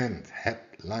left-hand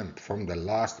headlamp from the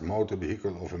last motor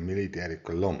vehicle of a military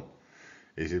column?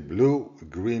 Is it blue,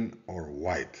 green or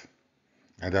white?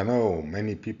 And I know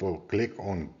many people click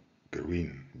on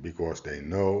green because they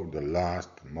know the last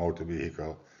motor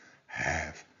vehicle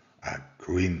have a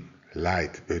green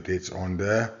light, but it's on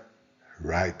the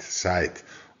right side.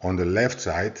 On the left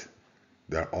side,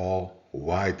 they're all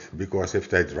white, because if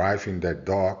they drive in that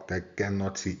dark, they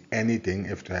cannot see anything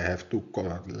if they have two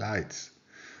colored lights.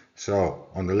 So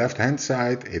on the left hand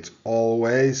side, it's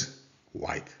always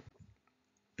white.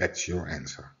 That's your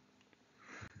answer.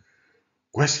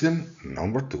 Question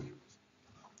number 2.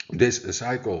 This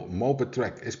cycle moped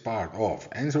track is part of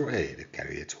answer A, the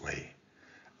carriageway,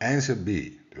 answer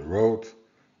B, the road,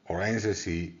 or answer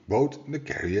C, both the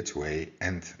carriageway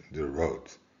and the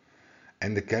road.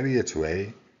 And the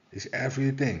carriageway is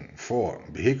everything for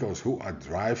vehicles who are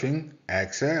driving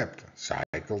except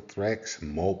cycle tracks,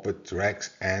 moped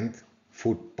tracks and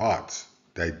footpaths.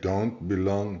 They don't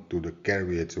belong to the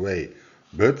carriageway,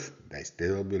 but they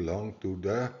still belong to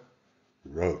the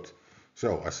road.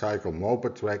 So a cycle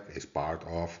moped track is part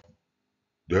of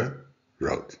the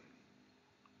road.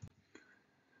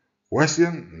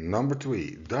 Question number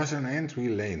 3. Does an entry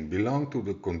lane belong to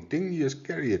the continuous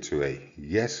carriageway?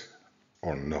 Yes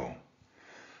or no?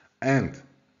 And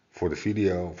for the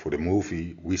video, for the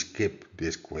movie, we skip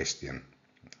this question.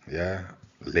 Yeah,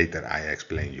 Later I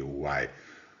explain you why.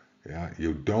 Yeah,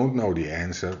 you don't know the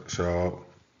answer, so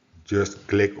just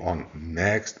click on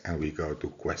next and we go to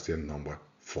question number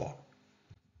 4.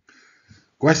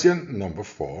 Question number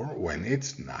 4, when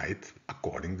it's night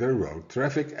according to the Road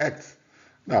Traffic Act.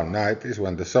 Now, night is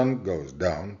when the sun goes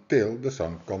down till the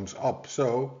sun comes up,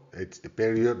 so it's the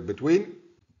period between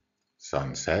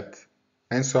sunset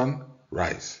and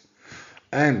sunrise.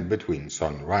 And between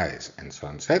sunrise and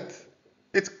sunset,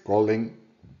 it's calling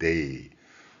day.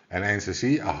 And answer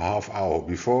C, a half hour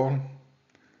before,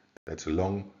 that's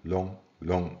long, long,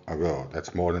 long ago.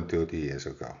 That's more than 30 years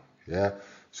ago. Yeah.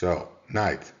 So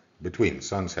night between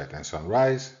sunset and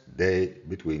sunrise, day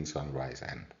between sunrise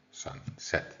and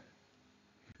sunset.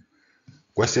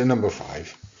 Question number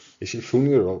 5. Is a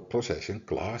funeral procession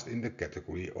classed in the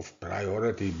category of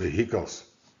priority vehicles?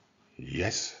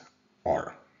 Yes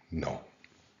or no?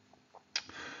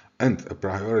 And a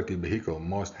priority vehicle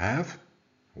must have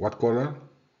what color?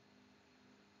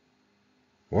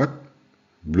 What?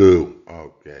 Blue.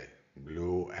 Okay.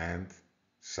 Blue and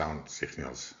sound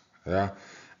signals. Yeah.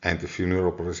 And the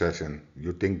funeral procession,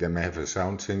 you think they may have a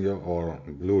sound signal or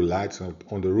blue lights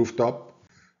on the rooftop?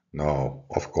 No,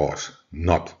 of course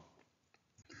not.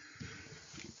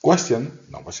 Question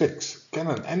number 6. Can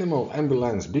an animal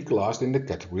ambulance be classed in the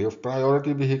category of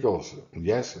priority vehicles?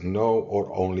 Yes, no,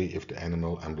 or only if the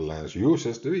animal ambulance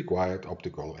uses the required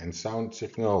optical and sound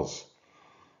signals.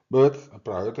 But a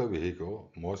priority vehicle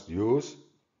must use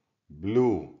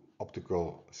blue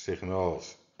optical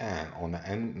signals, and on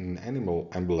an animal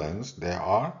ambulance there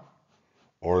are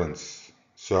orange.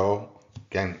 So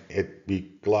can it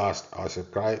be classed as a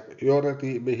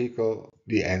priority vehicle?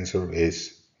 The answer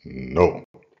is no.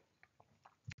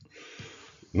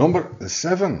 Number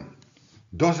 7.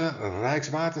 Does a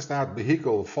Rijkswaterstaat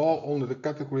vehicle fall under the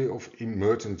category of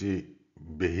emergency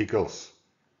vehicles?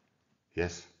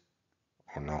 Yes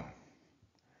or no?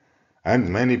 And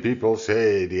many people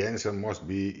say the answer must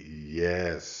be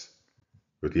yes.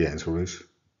 But the answer is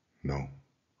no.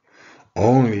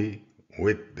 Only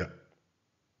with the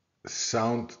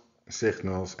sound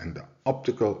signals and the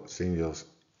optical signals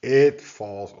it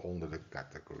falls under the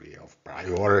category of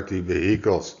priority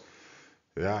vehicles.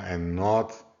 Yeah, and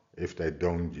not if they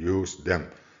don't use them.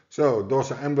 So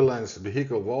does an ambulance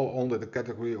vehicle fall under the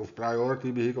category of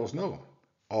priority vehicles? No.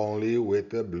 Only with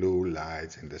the blue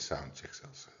lights and the sound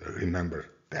signals. Remember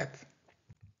that.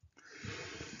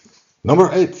 Number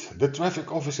 8. The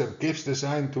traffic officer gives the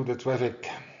sign to the traffic.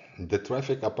 The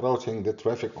traffic approaching the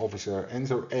traffic officer.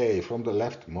 Answer A, from the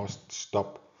left must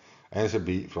stop. Answer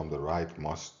B, from the right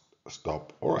must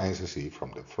stop. Or answer C,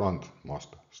 from the front must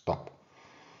stop.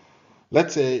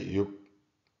 Let's say you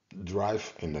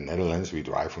drive in the Netherlands, we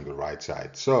drive on the right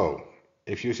side. So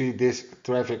if you see this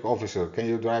traffic officer, can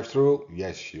you drive through?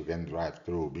 Yes, you can drive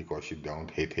through because you don't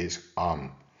hit his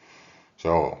arm.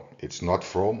 So it's not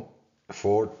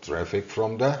for traffic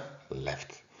from the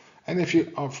left. And if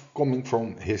you are coming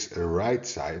from his right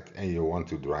side and you want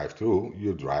to drive through,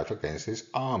 you drive against his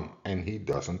arm, and he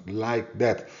doesn't like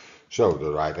that. So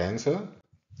the right answer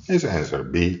is answer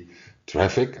B.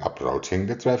 Traffic approaching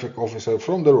the traffic officer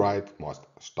from the right must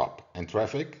stop. And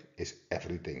traffic is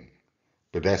everything.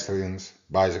 Pedestrians,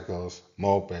 bicycles,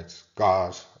 mopeds,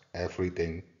 cars,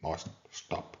 everything must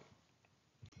stop.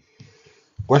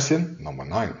 Question number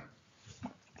 9.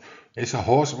 Is a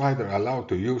horse rider allowed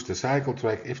to use the cycle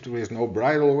track if there is no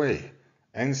bridle way?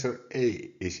 Answer A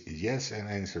is yes and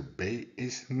answer B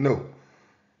is no.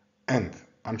 And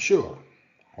I'm sure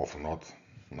of not,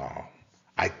 no,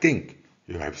 I think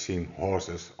you have seen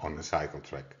horses on a cycle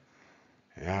track.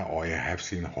 Yeah, or you have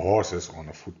seen horses on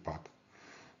a footpath.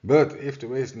 But if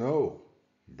there is no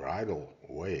bridle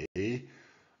way, a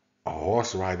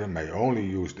horse rider may only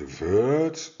use the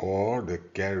verge or the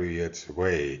carriage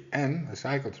way, and a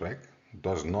cycle track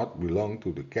does not belong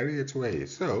to the carriage way.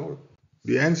 So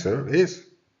the answer is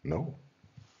no.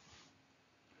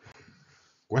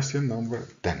 Question number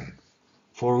 10.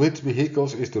 For which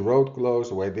vehicles is the road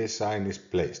closed where this sign is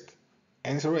placed?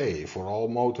 Answer A, for all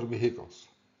motor vehicles.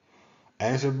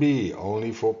 Answer B,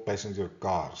 only for passenger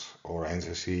cars. Or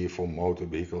answer C, for motor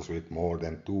vehicles with more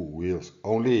than 2 wheels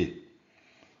only.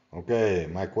 Okay,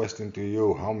 my question to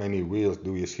you, how many wheels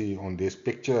do you see on this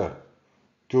picture?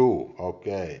 2,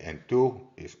 okay, and 2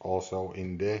 is also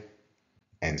in the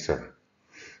answer.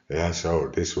 Yeah, so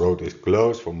this road is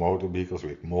closed for motor vehicles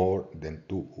with more than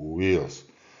 2 wheels.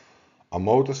 A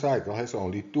motorcycle has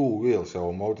only 2 wheels, so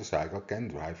a motorcycle can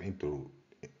drive into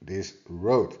this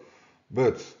road.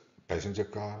 But passenger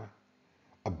car,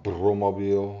 a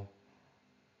brommobiel,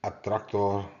 a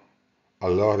tractor, a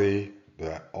lorry,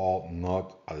 they're all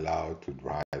not allowed to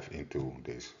drive into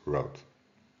this road.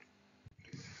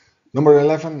 Number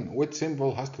 11, which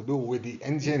symbol has to do with the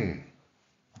engine?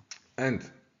 And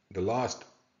the last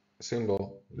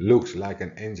symbol looks like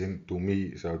an engine to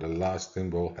me, so the last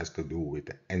symbol has to do with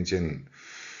the engine.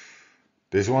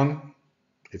 This one,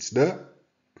 it's the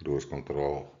cruise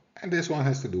control, and this one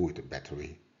has to do with the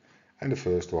battery, and the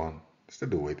first one has to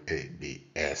do with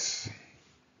ABS.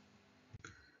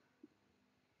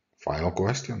 Final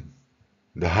question.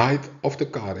 The height of the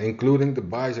car, including the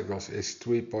bicycles, is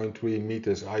 3.3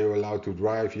 meters. Are you allowed to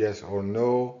drive, yes or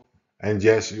no? And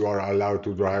yes, you are allowed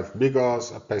to drive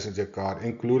because a passenger car,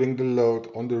 including the load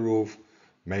on the roof,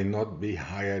 may not be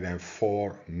higher than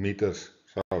 4 meters.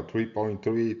 So 3.3,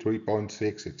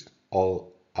 3.6, it's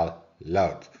all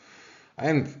allowed.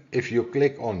 And if you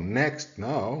click on next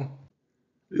now,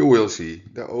 you will see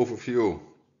the overview.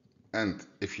 And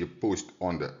if you push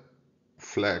on the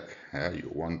flag,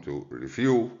 you want to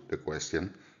review the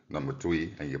question number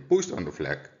 3, and you push on the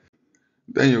flag,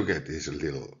 then you get this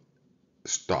little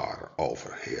star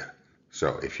over here.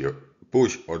 So if you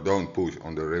push or don't push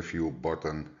on the review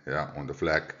button, on the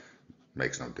flag,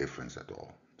 makes no difference at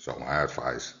all. So my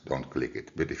advice, don't click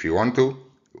it. But if you want to,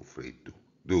 feel free to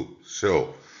do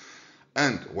so.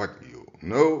 And what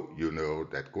you know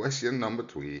that question number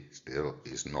 3 still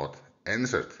is not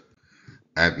answered.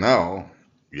 And now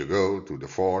you go to the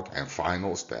fourth and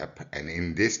final step, and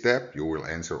in this step you will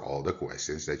answer all the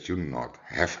questions that you not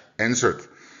have answered.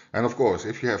 And of course,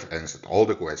 if you have answered all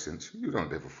the questions, you don't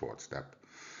have a fourth step.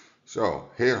 So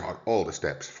here are all the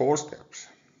steps, 4 steps.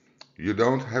 You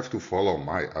don't have to follow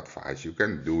my advice. You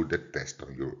can do the test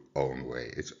on your own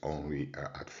way. It's only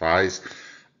advice,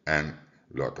 and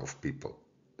a lot of people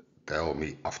tell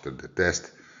me after the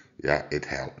test, it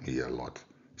helped me a lot.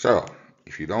 So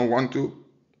if you don't want to,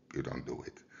 you don't do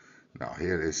it. Now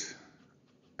here is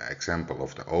an example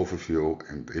of the overview,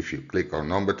 and if you click on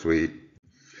number 3,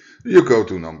 you go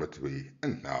to number 3,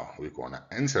 and now we're gonna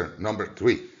answer number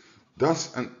 3.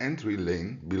 Does an entry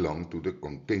lane belong to the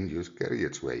continuous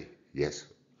carriageway? Yes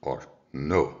or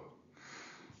no?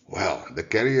 Well, the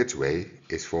carriageway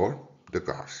is for the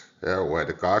cars. Where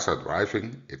the cars are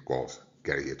driving, it calls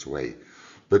carriageway.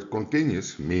 But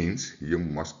continuous means you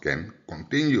can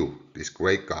continue. This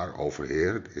gray car over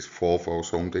here, this Volvo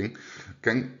something,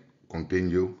 can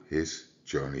continue his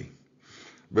journey.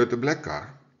 But the black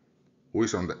car, who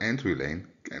is on the entry lane,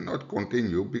 cannot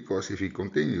continue, because if he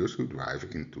continues, he drives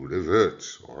into the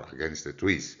verge or against the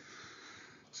trees.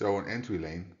 So an entry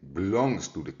lane belongs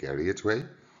to the carriageway,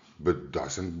 but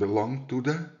doesn't belong to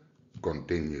the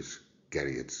continuous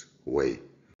carriageway.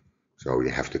 So you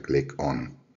have to click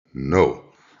on no.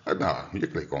 And now you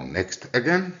click on next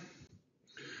again.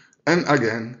 And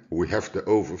again we have the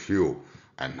overview.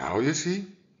 And now you see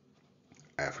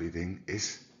everything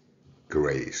is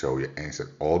gray. So you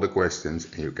answered all the questions,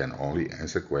 and you can only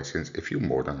answer questions if you're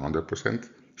more than 100%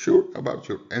 sure about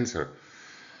your answer.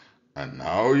 And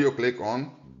now you click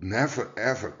on, never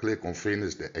ever click on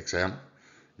finish the exam.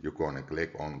 You're gonna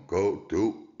click on go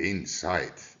to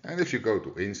inside. And if you go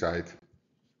to inside,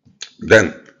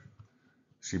 then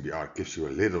CBR gives you a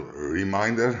little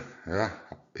reminder.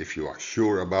 If you are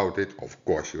sure about it, of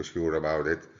course you're sure about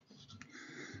it.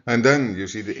 And then you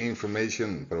see the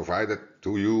information provided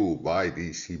to you by the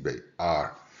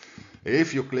CBR.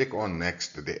 If you click on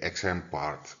next, the exam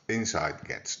part inside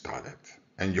gets started.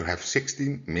 And you have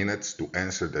 16 minutes to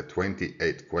answer the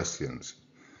 28 questions.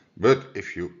 But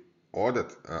if you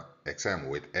ordered an exam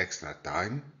with extra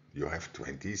time, you have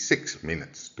 26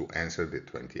 minutes to answer the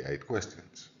 28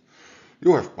 questions.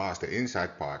 You have passed the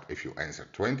inside part if you answer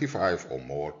 25 or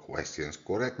more questions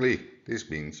correctly. This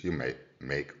means you may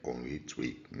make only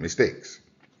 3 mistakes.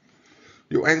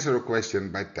 You answer a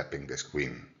question by tapping the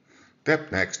screen.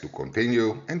 Tap next to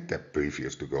continue and tap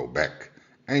previous to go back.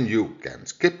 And you can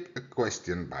skip a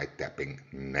question by tapping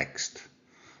next.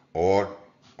 Or,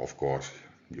 of course,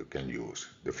 you can use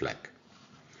the flag.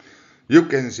 You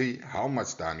can see how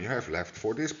much time you have left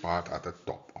for this part at the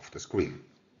top of the screen.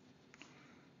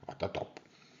 At the top.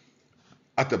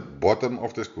 At the bottom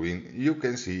of the screen, you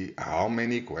can see how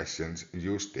many questions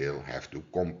you still have to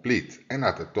complete. And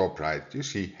at the top right, you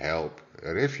see help,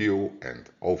 review and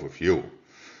overview.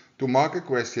 To mark a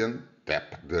question,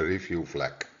 tap the review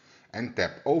flag and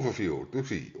tap overview to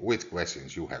see which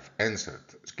questions you have answered,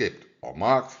 skipped or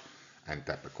marked, and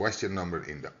tap a question number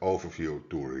in the overview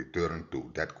to return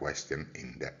to that question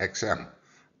in the exam.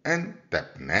 And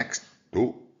tap next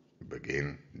to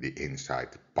begin the inside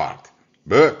part.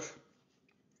 But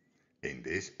in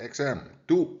this exam,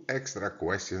 2 extra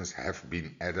questions have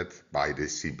been added by the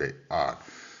CBR.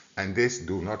 and this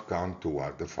do not count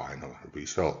toward the final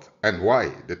result. And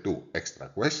why the 2 extra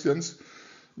questions?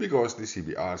 Because the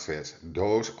CBR says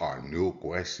those are new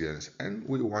questions and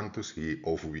we want to see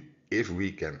if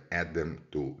we can add them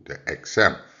to the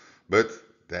exam. But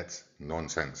that's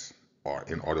nonsense, or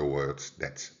in other words,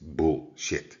 that's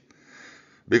bullshit.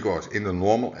 Because in the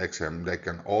normal exam they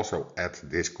can also add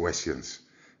these questions.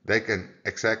 They can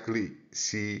exactly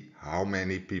see how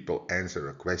many people answer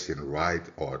a question right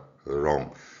or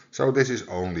wrong. So this is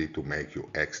only to make you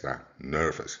extra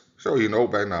nervous. So you know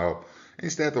by now,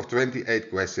 instead of 28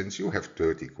 questions, you have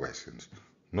 30 questions.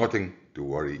 Nothing to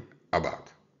worry about.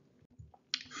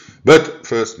 But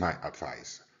first my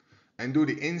advice. And do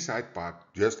the inside part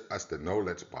just as the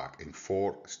knowledge part in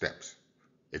 4 steps.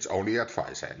 It's only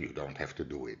advice, you don't have to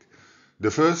do it. The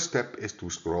first step is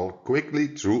to scroll quickly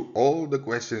through all the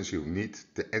questions you need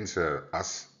to answer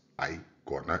as I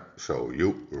gonna show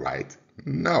you right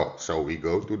now. So we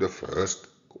go to the first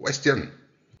question.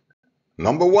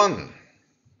 Number 1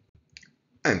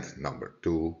 and number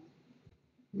 2,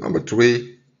 number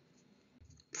 3,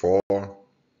 4,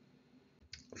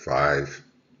 5,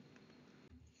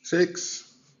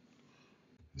 6,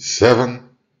 7,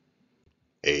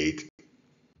 8,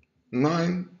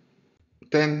 9,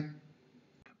 10,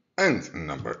 and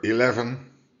number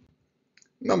 11,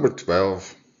 number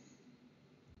 12,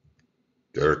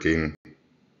 13,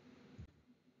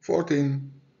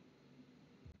 14,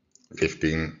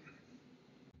 15,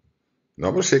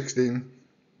 number 16,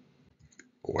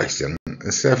 question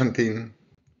 17,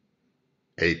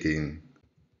 18,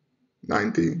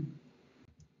 19,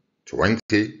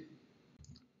 20,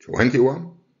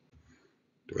 21,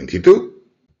 22,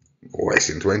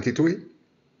 question 23,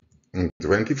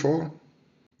 24,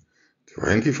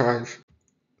 25,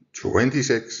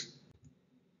 26,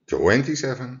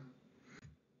 27,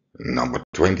 number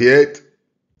 28,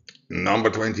 number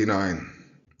 29,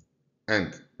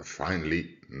 and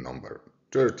finally number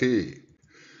 30.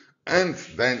 And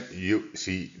then you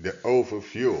see the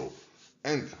overview.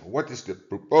 And what is the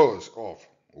purpose of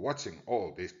watching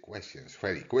all these questions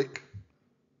very quick?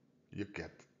 You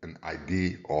get an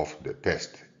idea of the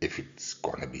test. If it's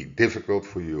gonna be difficult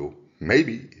for you,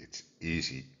 maybe it's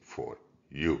easy for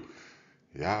you.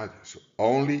 Yeah, so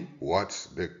only watch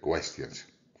the questions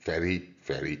very,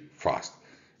 very fast.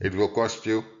 It will cost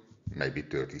you maybe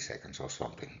 30 seconds or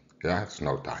something. Yeah, it's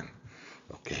no time.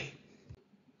 Okay.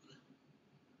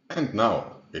 And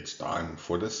now it's time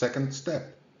for the second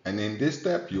step. And in this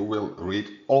step you will read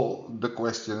all the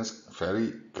questions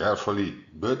very carefully,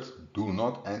 but do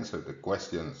not answer the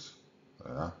questions.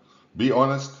 Be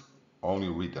honest, only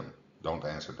read them, don't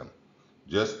answer them.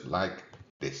 Just like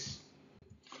this.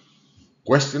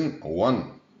 Question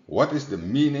 1. What is the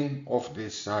meaning of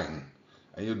this sign?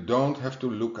 And you don't have to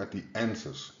look at the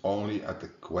answers, only at the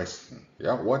question.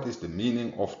 Yeah, what is the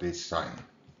meaning of this sign?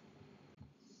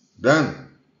 Then,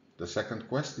 the second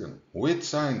question. Which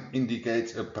sign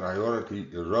indicates a priority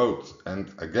road?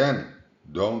 And again,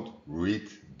 don't read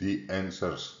the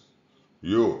answers.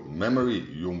 Your memory,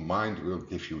 your mind will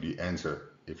give you the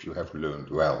answer if you have learned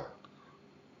well.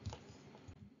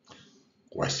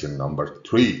 Question number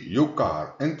 3. Your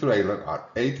car and trailer are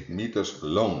 8 meters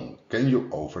long. Can you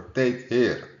overtake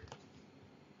here?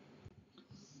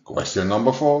 Question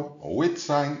number 4. Which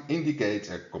sign indicates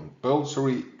a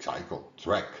compulsory cycle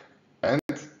track? And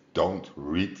don't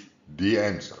read the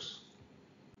answers.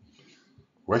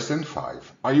 Question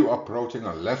 5. Are you approaching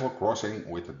a level crossing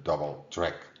with a double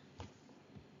track?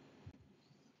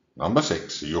 Number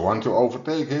 6. You want to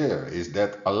overtake here. Is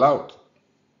that allowed?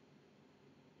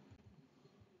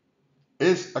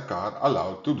 Is a car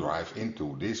allowed to drive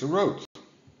into this road?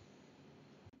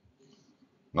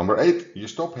 Number 8. You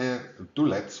stop here to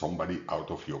let somebody out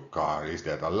of your car. Is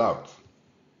that allowed?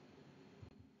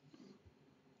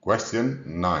 Question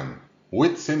 9.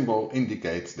 Which symbol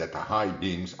indicates that the high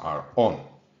beams are on?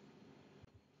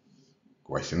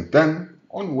 Question 10.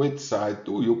 On which side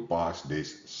do you pass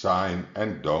this sign?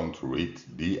 And don't read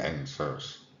the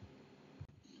answers.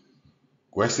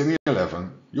 Question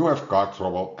 11. You have car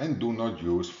trouble and do not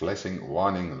use flashing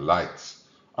warning lights.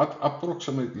 At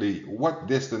approximately what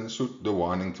distance should the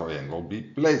warning triangle be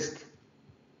placed?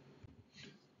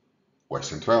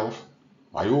 Question 12.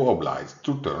 Are you obliged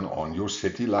to turn on your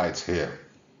city lights here?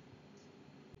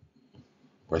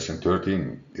 Question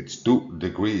 13. It's 2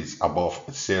 degrees above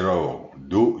zero.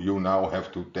 Do you now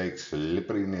have to take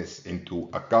slipperiness into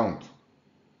account?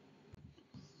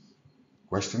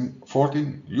 Question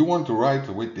 14. You want to ride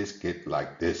with this kid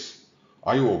like this.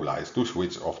 Are you obliged to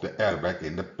switch off the airbag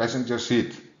in the passenger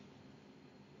seat?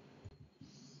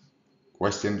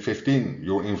 Question 15.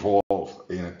 You're involved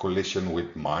involved in a collision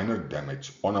with minor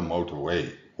damage on a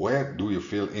motorway. Where do you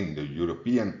fill in the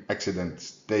European accident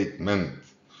statement?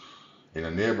 In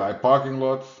a nearby parking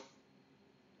lot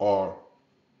or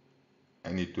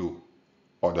any two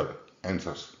other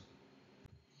answers?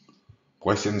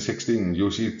 Question 16.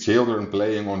 You see children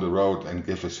playing on the road and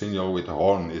give a signal with a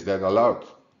horn. Is that allowed?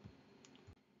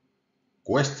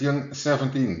 Question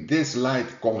 17. This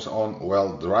light comes on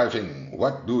while driving.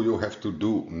 What do you have to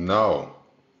do now?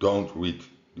 Don't read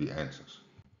the answers.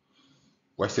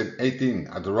 Question 18.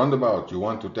 At the roundabout, you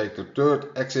want to take the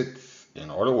third exit. In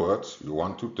other words, you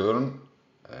want to turn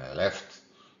left.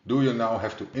 Do you now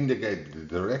have to indicate the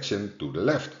direction to the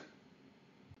left?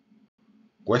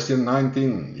 Question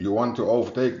 19. You want to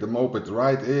overtake the moped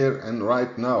right here and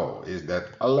right now. Is that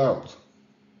allowed?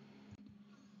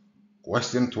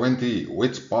 Question 20.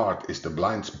 Which part is the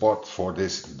blind spot for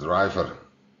this driver?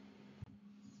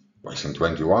 Question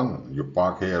 21. You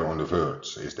park here on the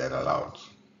verge. Is that allowed?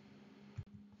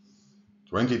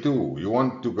 22. You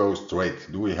want to go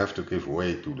straight. Do we have to give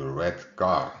way to the red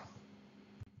car?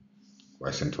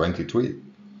 Question 23.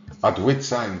 At which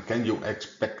sign can you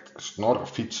expect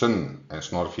snorfietsen and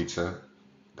snorfietsen,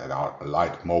 that are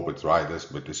light moped riders,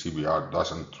 but the CBR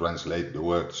doesn't translate the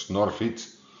word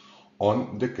snorfiets,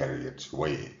 on the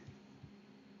carriageway?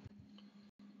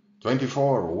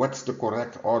 24. What's the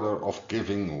correct order of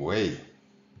giving way?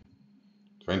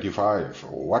 25.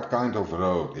 What kind of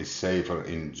road is safer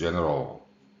in general?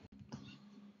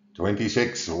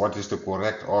 26. What is the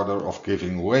correct order of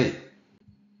giving way?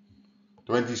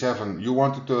 27. You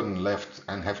want to turn left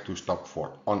and have to stop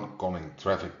for oncoming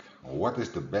traffic. What is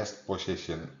the best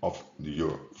position of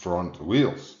your front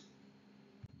wheels?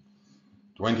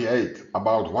 28.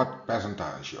 About what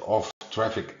percentage of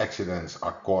traffic accidents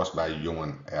are caused by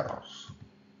human errors?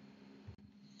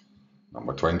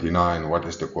 Number 29. What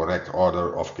is the correct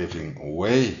order of giving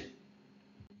way?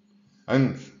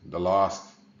 And the last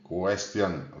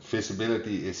question.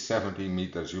 Visibility is 70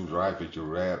 meters. You drive with your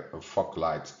rear fog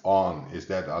lights on. Is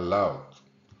that allowed?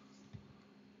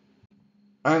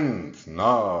 And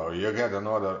now you get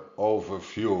another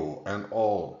overview, and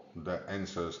all the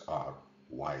answers are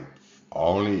white.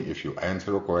 Only if you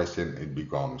answer a question it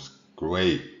becomes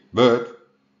gray. But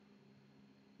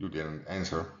you didn't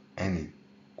answer any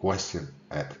question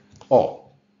at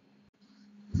all.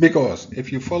 Because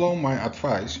if you follow my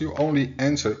advice, you only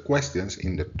answer questions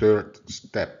in the third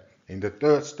step. In the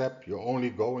third step, you're only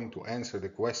going to answer the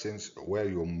questions where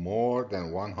you're more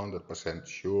than 100%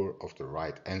 sure of the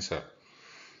right answer.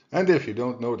 And if you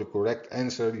don't know the correct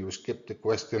answer, you skip the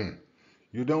question.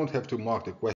 You don't have to mark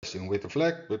the question with a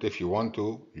flag, but if you want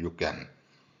to, you can.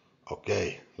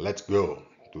 Okay, let's go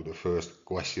to the first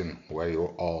question where you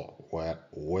all were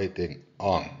waiting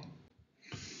on.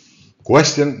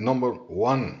 Question number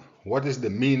 1. What is the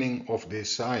meaning of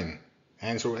this sign?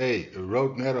 Answer A.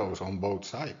 Road narrows on both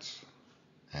sides.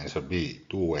 Answer B.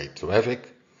 Two-way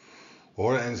traffic.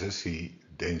 Or answer C.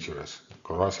 Dangerous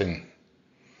crossing.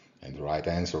 And the right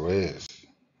answer is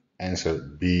answer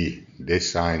B.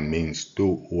 This sign means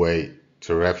two-way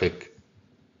traffic.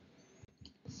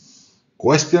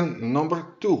 Question number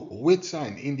 2. Which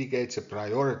sign indicates a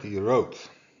priority road?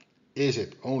 Is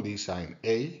it only sign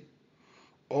A,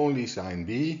 only sign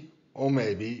B, or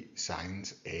maybe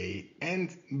signs A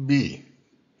and B?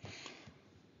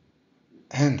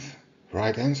 And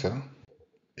right answer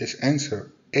is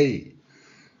answer A.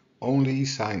 Only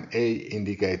sign A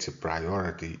indicates a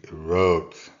priority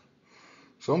road.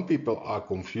 Some people are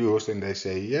confused and they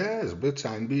say, yes, but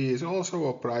sign B is also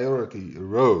a priority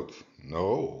road.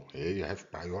 No, here you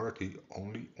have priority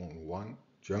only on one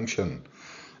junction.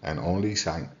 And only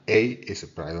sign A is a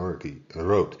priority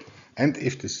road. And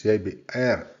if the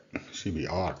CBR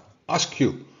asks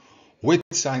you which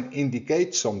sign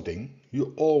indicates something,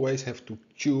 you always have to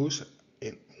choose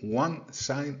in one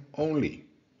sign only.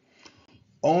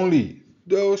 Only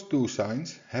those two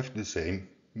signs have the same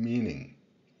meaning.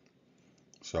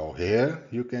 So here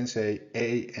you can say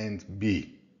A and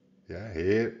B. Yeah,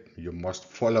 here you must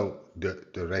follow the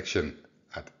direction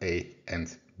at A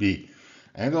and B.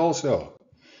 And also,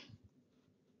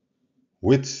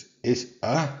 which is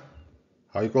a,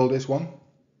 how you call this one?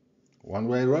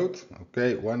 One-way road?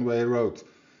 Okay, one-way road.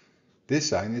 This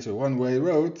sign is a one-way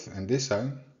road and this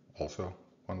sign also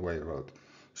one-way road.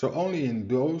 So only in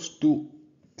those two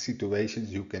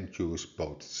situations you can choose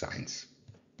both signs.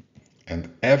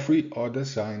 And every other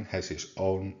sign has its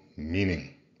own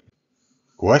meaning.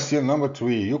 Question number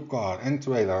 3. Your car and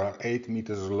trailer are 8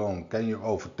 meters long. Can you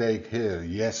overtake here?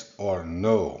 Yes or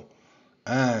no?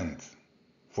 And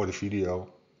for the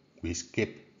video, we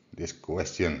skip this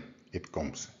question. It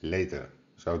comes later.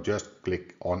 So just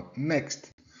click on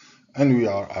next. And we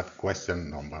are at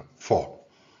question number 4.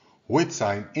 Which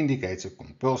sign indicates a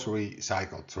compulsory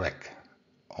cycle track?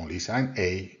 Only sign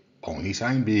A, only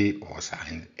sign B, or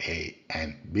sign A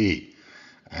and B?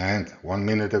 And 1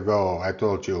 minute ago I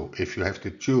told you if you have to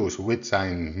choose which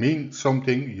sign means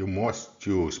something, you must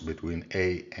choose between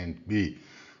A and B.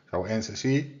 So answer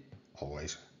C,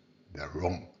 always the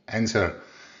wrong answer.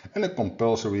 And a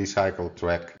compulsory cycle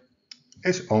track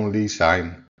is only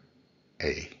sign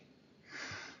A.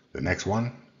 The next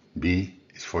one, B,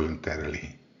 is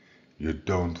voluntarily. You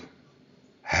don't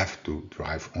have to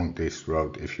drive on this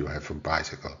road if you have a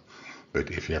bicycle. But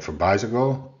if you have a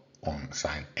bicycle, on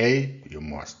sign A, you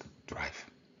must drive.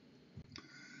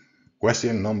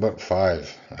 Question number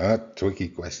 5, a tricky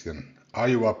question. Are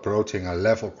you approaching a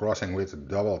level crossing with a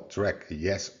double track,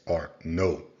 yes or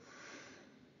no?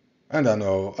 And I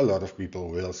know a lot of people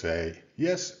will say,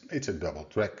 yes, it's a double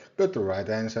track, but the right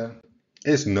answer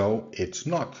is no, it's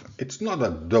not. It's not a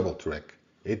double track.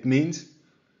 It means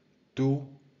 2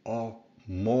 or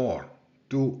more.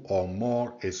 2 or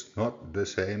more is not the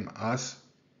same as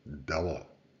double.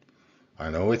 I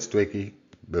know it's tricky,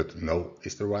 but no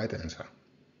is the right answer.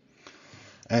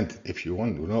 And if you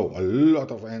want to know a lot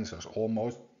of answers,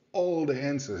 almost all the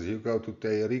answers, you go to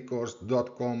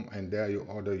theoriecourse.com and there you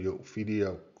order your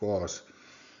video course.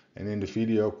 And in the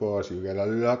video course you get a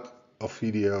lot of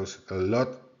videos, a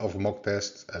lot of mock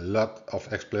tests, a lot of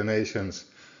explanations.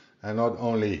 And not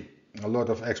only a lot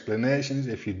of explanations,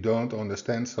 if you don't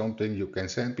understand something, you can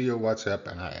send me your WhatsApp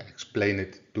and I explain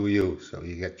it to you. So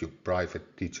you get your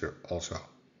private teacher also.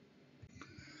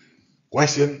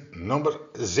 Question number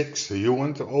 6. You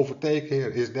want to overtake here.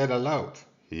 Is that allowed?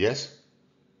 Yes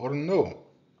or no?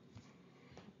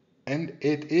 And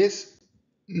it is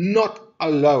not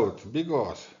allowed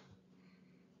because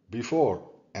before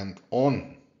and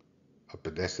on a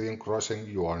pedestrian crossing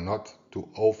you are not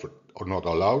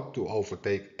allowed to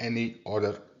overtake any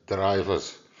other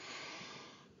drivers.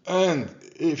 And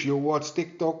if you watch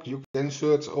TikTok, you can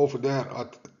search over there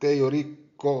at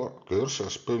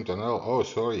theoriecursus.nl. Oh,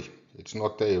 sorry, it's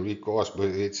not theorie course, but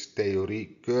it's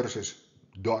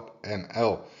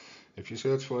theoriecursus.nl. If you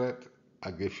search for it,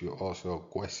 I give you also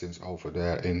questions over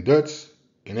there in Dutch,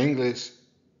 in English,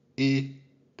 y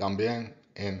también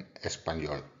en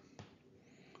español.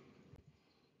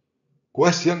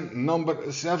 Question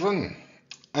number 7.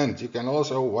 And you can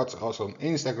also watch us on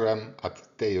Instagram at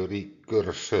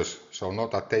theoriecursus. So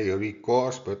not at theorie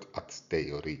course, but at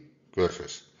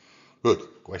theoriecursus. Good.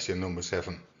 Question number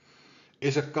 7.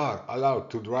 Is a car allowed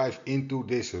to drive into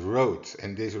this road?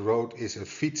 And this road is a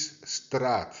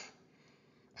fietsstraat.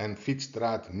 And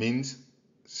fietsstraat means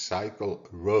cycle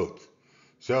road.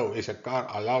 So is a car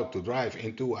allowed to drive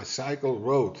into a cycle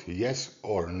road? Yes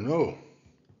or no?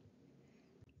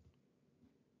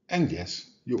 And yes,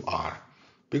 you are.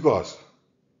 Because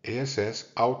here says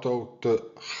auto te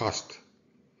gast.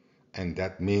 And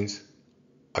that means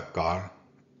a car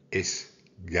is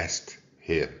guest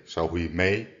here. So we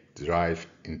may drive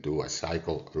into a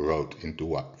cycle road,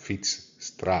 into a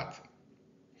fietsstraat.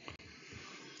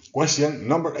 Question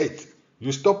number 8.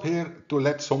 You stop here to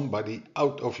let somebody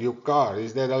out of your car.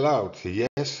 Is that allowed?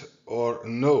 Yes or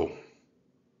no?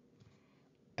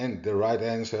 And the right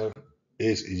answer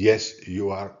is yes, you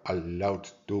are allowed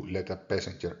to let a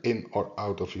passenger in or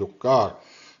out of your car.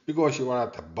 Because you are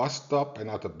at a bus stop, and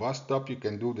at a bus stop you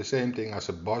can do the same thing as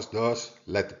a bus does,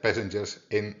 let the passengers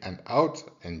in and out,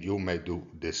 and you may do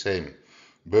the same.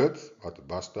 But at the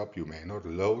bus stop you may not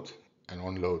load and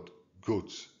unload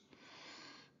goods.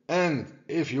 And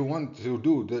if you want to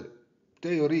do the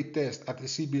theory test at the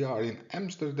CBR in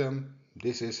Amsterdam,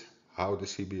 this is how the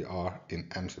CBR in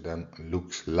Amsterdam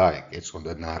looks like. It's on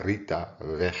the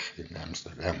Naritaweg in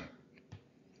Amsterdam.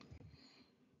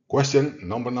 Question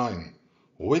number 9.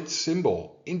 Which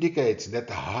symbol indicates that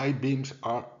the high beams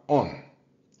are on?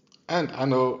 And I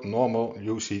know normal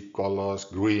you see colors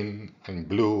green and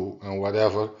blue and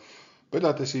whatever, but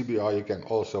at the CBR you can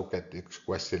also get this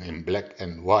question in black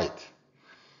and white.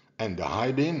 And the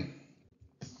high beam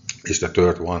is the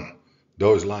third one.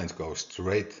 Those lines go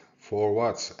straight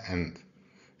forwards, and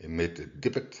amid the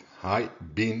dipped high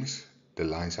beams the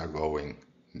lines are going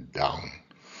down.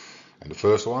 And the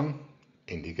first one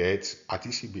indicates at the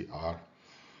CBR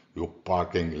your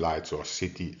parking lights or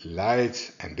city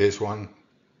lights, and this one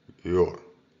your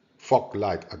fog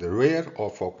light at the rear or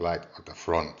fog light at the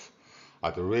front.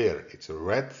 At the rear it's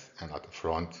red and at the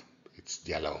front it's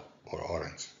yellow or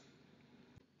orange.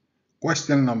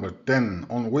 Question number 10.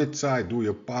 On which side do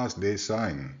you pass this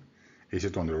sign? Is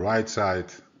it on the right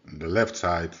side, the left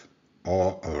side,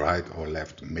 or right or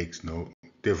left? Makes no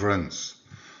difference.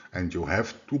 and you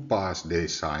have to pass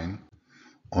this sign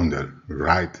on the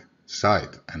right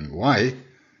side. And why?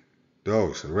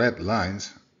 Those red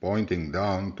lines pointing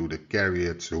down to the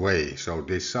carriageway. So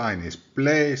this sign is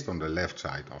placed on the left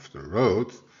side of the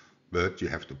road, but you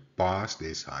have to pass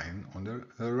this sign on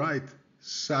the right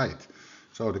side.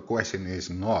 So the question is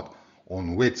not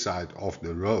on which side of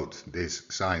the road this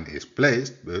sign is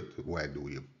placed, but where do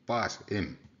you pass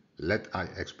in? Let I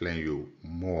explain you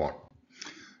more.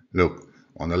 Look,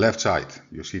 on the left side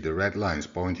you see the red lines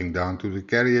pointing down to the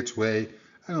carriageway,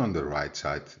 and on the right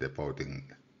side they're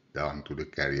pointing down to the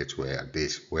carriageway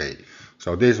this way.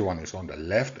 So this one is on the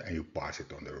left and you pass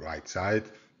it on the right side.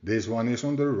 This one is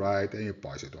on the right and you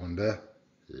pass it on the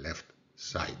left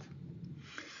side.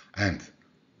 And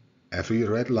every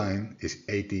red line is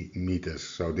 80 meters.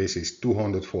 So this is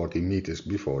 240 meters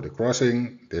before the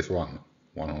crossing. This one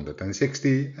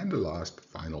 160, and the last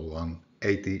final one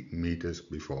 80 meters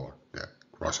before the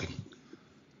crossing.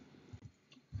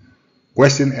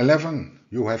 Question 11.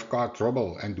 You have car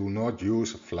trouble and do not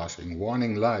use flashing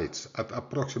warning lights. At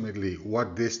approximately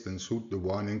what distance should the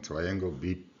warning triangle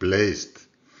be placed?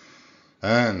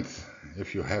 And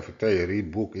if you have a theory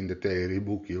book, in the theory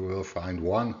book you will find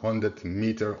 100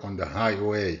 meters on the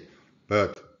highway,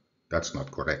 but that's not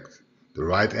correct. The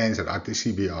right answer at the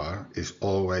CBR is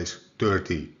always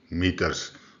 30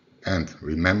 meters. And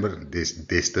remember this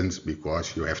distance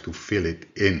because you have to fill it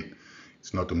in.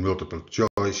 It's not a multiple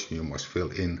choice, you must fill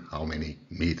in how many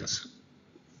meters.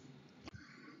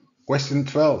 Question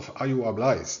 12. Are you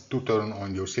obliged to turn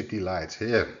on your city lights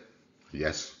here?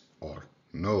 Yes or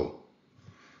no?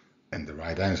 And the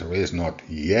right answer is not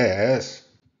yes,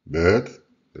 but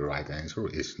the right answer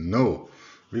is no.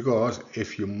 Because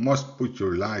if you must put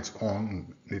your lights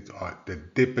on, it are the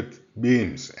dipped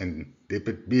beams. And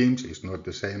dipped beams is not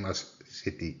the same as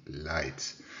city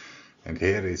lights. And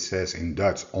here it says in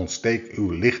Dutch, ontsteek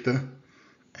uw lichten.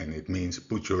 And it means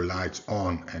put your lights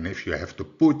on. And if you have to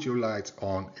put your lights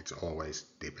on, it's always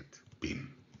dipped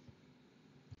beam.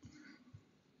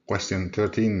 Question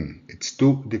 13. It's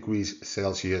 2 degrees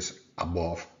Celsius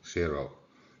above zero.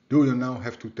 Do you now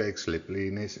have to take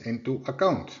slipperiness into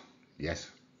account? Yes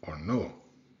or no?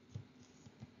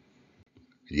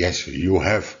 Yes, you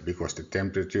have, because the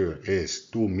temperature is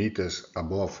 2 meters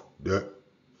above the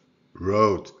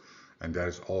road. And there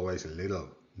is always a little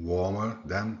warmer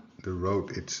than the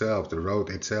road itself. The road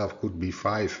itself could be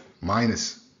 5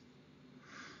 minus.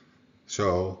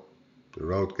 So the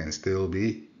road can still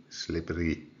be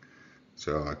slippery.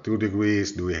 So at 2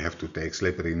 degrees, do we have to take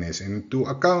slipperiness into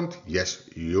account? Yes,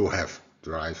 you have.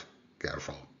 Drive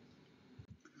careful.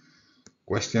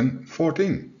 Question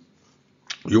 14.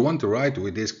 You want to ride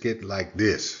with this kid like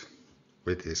this,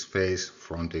 with his face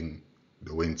fronting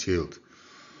the windshield.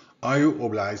 Are you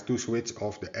obliged to switch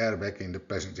off the airbag in the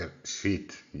passenger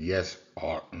seat? Yes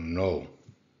or no?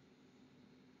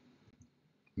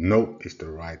 No is the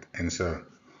right answer.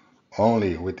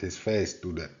 Only with his face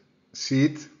to the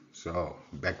seat, so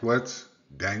backwards,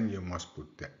 then you must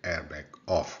put the airbag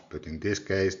off. But in this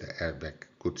case, the airbag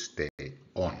could stay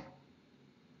on.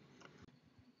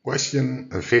 Question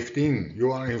 15.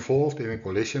 You are involved in a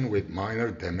collision with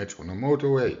minor damage on a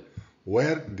motorway.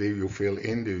 Where do you fill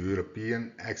in the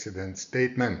European accident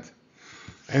statement?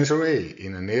 Answer A,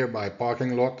 in a nearby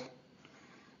parking lot.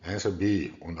 Answer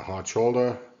B, on the hard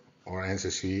shoulder. Or answer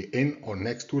C, in or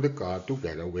next to the car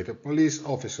together with a police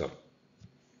officer.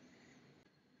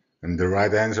 And the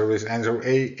right answer is answer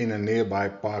A, in a nearby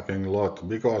parking lot.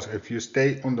 Because if you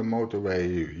stay on the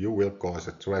motorway, you will cause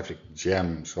a traffic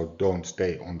jam. So don't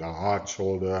stay on the hard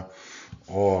shoulder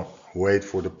or wait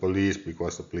for the police,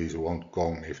 because the police won't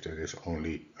come if there is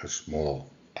only a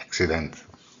small accident.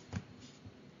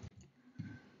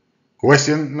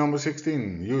 Question number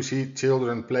 16. You see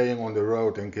children playing on the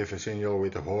road and give a signal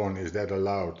with a horn. Is that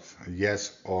allowed?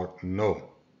 Yes or no?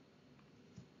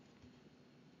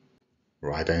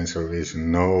 Right answer is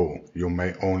no. You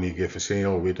may only give a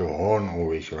signal with a horn or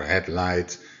with your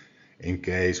headlights in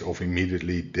case of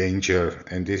immediately danger.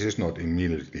 And this is not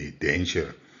immediately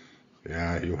danger.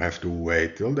 Yeah, you have to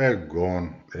wait till they're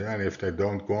gone. Yeah, and if they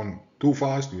don't go too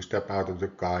fast, you step out of the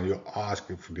car, you ask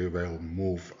if they will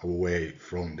move away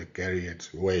from the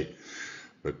carriageway,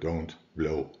 but don't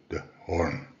blow the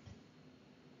horn.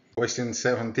 Question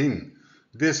 17.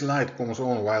 This light comes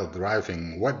on while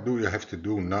driving. What do you have to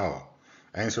do now?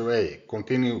 Answer A,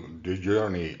 continue the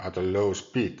journey at a low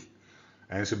speed.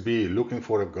 Answer B, looking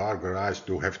for a car garage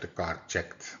to have the car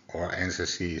checked. Or answer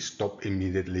C, stop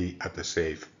immediately at a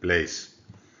safe place.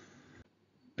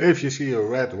 If you see a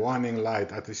red warning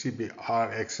light at the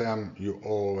CPR exam, you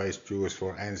always choose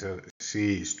for answer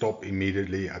C, stop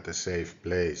immediately at a safe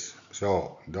place.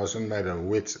 So, doesn't matter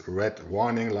which red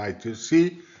warning light you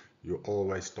see, you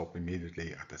always stop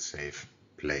immediately at a safe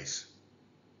place.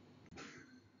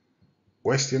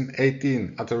 Question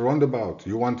 18. At a roundabout,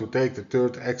 you want to take the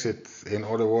third exit. In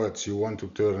other words, you want to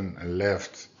turn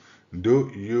left.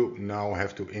 Do you now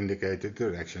have to indicate the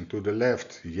direction to the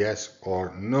left? Yes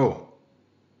or no?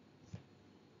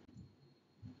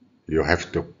 You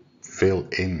have to fill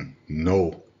in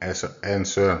no as an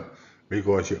answer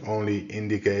because you only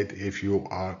indicate if you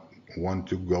want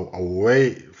to go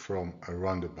away from a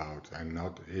roundabout and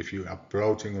not if you're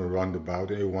approaching a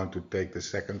roundabout and you want to take the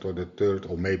second or the third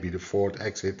or maybe the fourth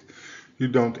exit. You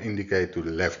don't indicate to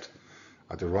the left.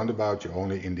 At the roundabout, you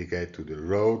only indicate to the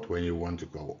road when you want to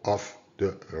go off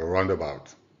the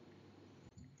roundabout.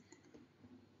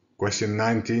 Question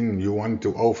 19. You want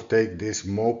to overtake this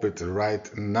moped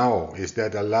right now. Is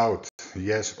that allowed?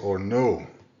 Yes or no?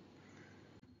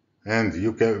 And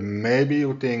maybe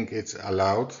you think it's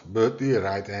allowed, but the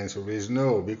right answer is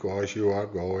no, because you are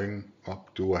going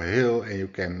up to a hill and you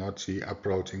cannot see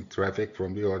approaching traffic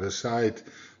from the other side.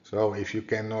 So if you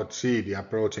cannot see the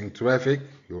approaching traffic,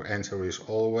 your answer is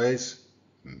always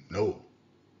no.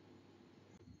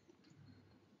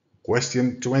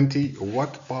 Question 20.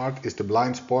 What part is the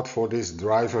blind spot for this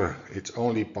driver? It's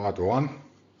only part 1,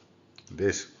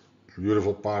 this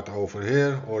beautiful part over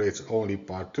here, or it's only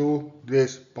part 2,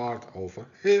 this part over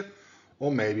here,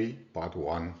 or maybe part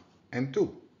 1 and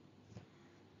 2.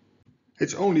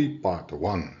 It's only part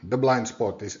 1. The blind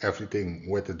spot is everything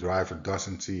what the driver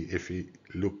doesn't see if he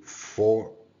look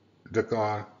for the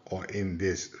car or in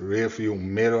this rear view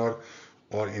mirror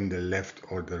or in the left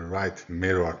or the right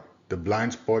mirror. The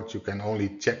blind spot you can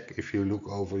only check if you look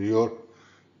over your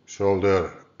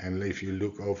shoulder, and if you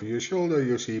look over your shoulder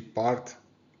you see part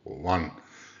 1.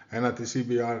 And at the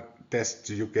CPR test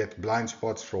you get blind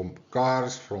spots from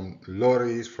cars, from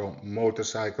lorries, from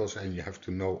motorcycles, and you have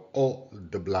to know all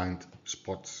the blind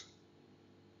spots.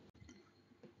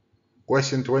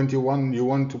 Question 21. You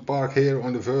want to park here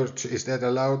on the verge. Is that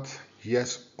allowed?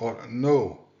 Yes or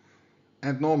no?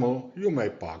 And normal you may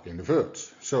park in the verge.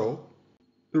 So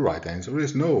the right answer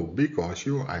is no, because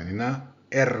you are in a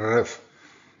erf.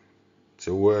 It's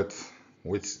a word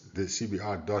which the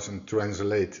CPR doesn't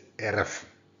translate, erf.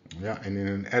 Yeah, and in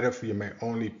an erf you may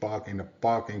only park in a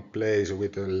parking place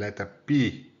with the letter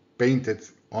P painted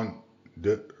on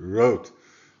the road.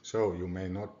 So you may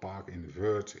not park in the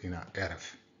verge in an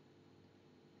erf.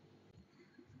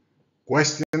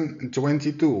 Question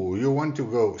 22. You want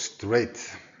to go straight.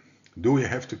 Do you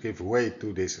have to give way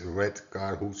to this red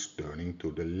car who's turning to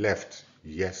the left?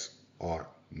 Yes or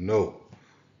no?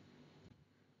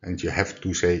 And you have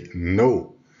to say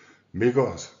no,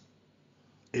 because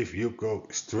if you go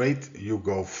straight, you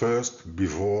go first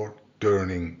before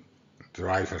turning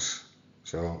drivers.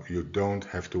 So you don't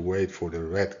have to wait for the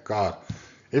red car.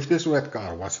 If this red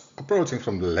car was approaching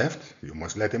from the left, you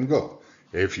must let him go.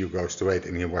 If you go straight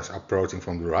and he was approaching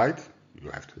from the right, you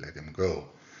have to let him go.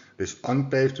 This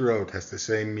unpaved road has the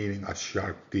same meaning as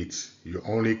shark teeth. You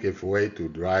only give way to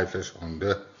drivers on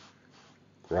the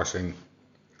crossing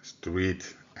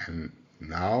street. And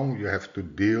now you have to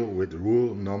deal with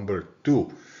rule number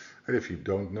 2. And if you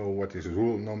don't know what is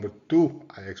rule number 2,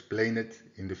 I explain it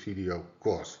in the video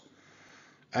course.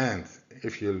 And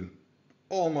if you're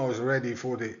almost ready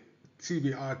for the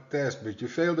CPR test but you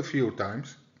failed a few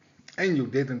times and you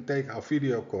didn't take our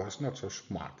video course, not so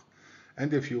smart.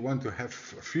 And if you want to have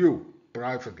a few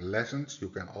private lessons, you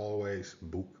can always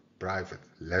book private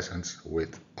lessons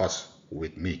with us,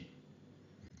 with me.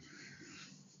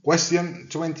 Question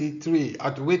 23.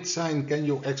 At which sign can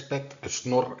you expect a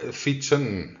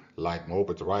snorfietsen, like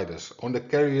moped riders, on the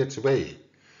carriageway?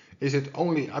 Is it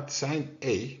only at sign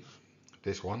A,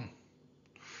 this one?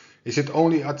 Is it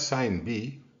only at sign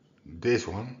B, this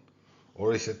one?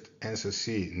 Or is it answer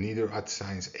C, neither at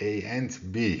signs A and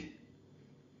B?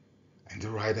 And the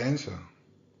right answer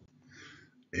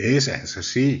is answer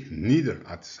C, neither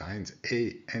at signs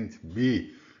A and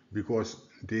B, because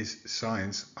these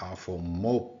signs are for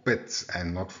mopeds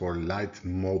and not for light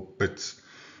mopeds.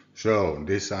 So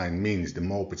this sign means the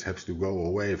mopeds have to go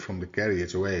away from the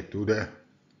carriageway to the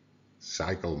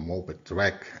cycle moped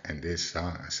track, and this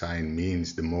sign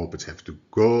means the mopeds have to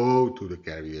go to the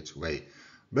carriageway.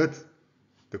 But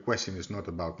the question is not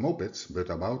about mopeds, but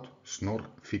about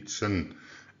snorfietsen.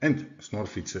 And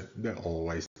snorfietsen, they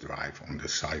always drive on the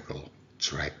cycle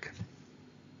track.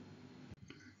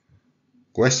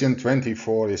 Question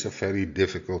 24 is a very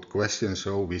difficult question,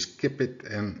 so we skip it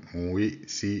and we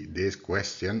see this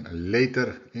question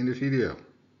later in the video.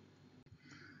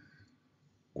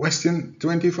 Question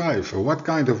 25. What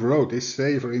kind of road is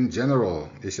safer in general?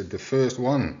 Is it the first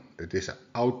one? That is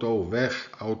autoweg.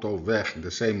 Autoweg,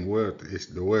 the same word is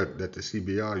the word that the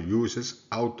CBR uses.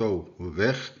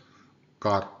 Autoweg,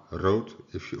 car road,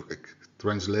 if you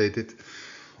translate it.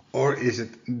 Or is it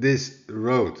this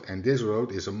road? And this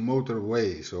road is a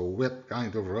motorway. So what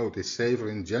kind of road is safer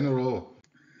in general?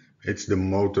 It's the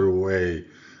motorway.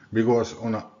 Because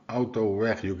on an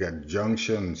autoweg you get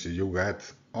junctions, you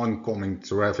get oncoming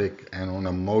traffic, and on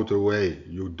a motorway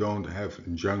you don't have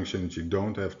junctions, you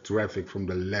don't have traffic from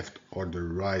the left or the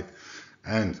right,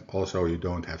 and also you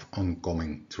don't have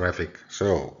oncoming traffic.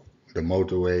 So the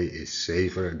motorway is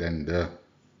safer than the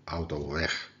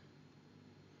autoweg.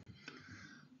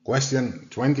 Question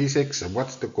 26.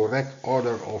 What's the correct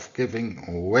order of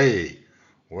giving way?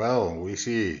 Well, we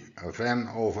see a van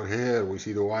over here, we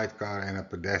see the white car and a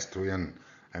pedestrian,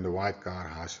 and the white car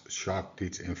has sharp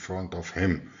teeth in front of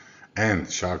him. And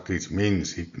sharp teeth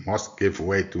means he must give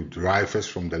way to drivers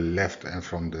from the left and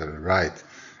from the right.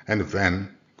 And the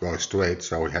van goes straight,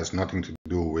 so it has nothing to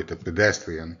do with the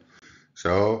pedestrian.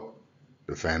 So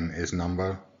the van is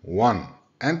number 1.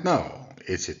 And now,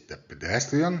 is it the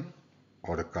pedestrian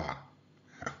or the car?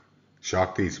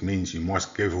 Sharp teeth means you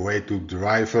must give way to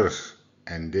drivers,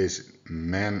 and this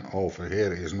man over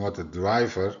here is not a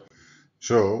driver,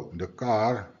 so the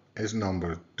car is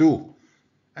number 2.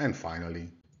 And finally,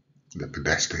 the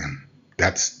pedestrian.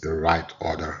 That's the right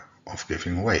order of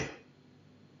giving way.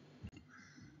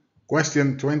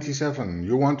 Question 27.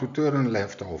 You want to turn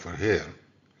left over here,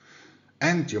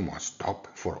 and you must stop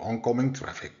for oncoming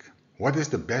traffic. What is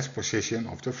the best position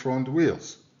of the front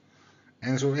wheels?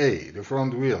 Answer A. The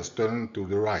front wheels turn to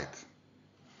the right.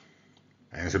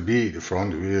 Answer B. The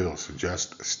front wheels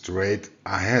just straight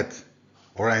ahead.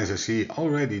 Or answer C.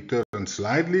 Already turned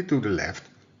slightly to the left,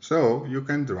 so you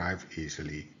can drive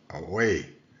easily away.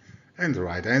 And the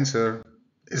right answer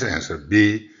is answer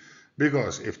B,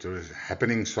 because if there is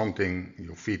happening something,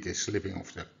 your feet is slipping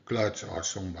off the clutch or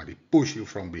somebody push you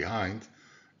from behind,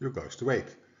 you go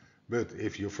straight. But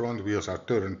if your front wheels are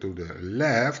turned to the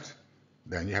left,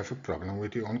 then you have a problem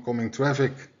with the oncoming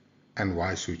traffic. And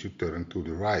why should you turn to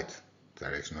the right?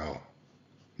 There is no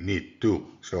need to.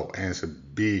 So answer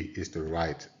B is the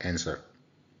right answer.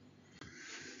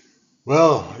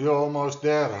 Well, you're almost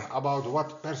there. About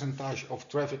what percentage of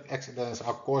traffic accidents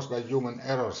are caused by human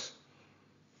errors?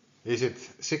 Is it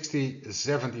 60,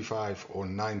 75 or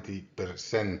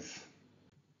 90%?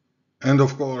 And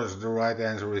of course, the right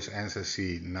answer is answer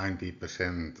C.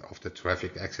 90% of the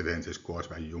traffic accidents is caused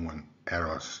by human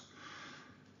errors.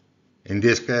 In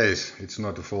this case, it's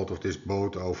not the fault of this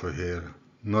boat over here,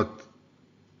 not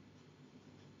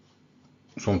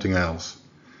something else.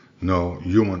 No,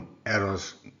 human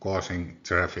errors causing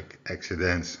traffic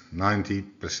accidents.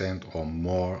 90% or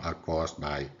more are caused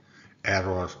by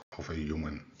errors of a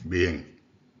human being.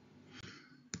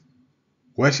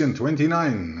 Question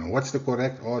 29. What's the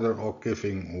correct order of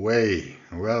giving way?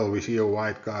 Well, we see a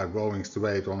white car going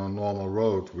straight on a normal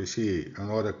road. We see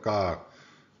another car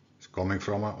coming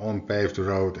from an unpaved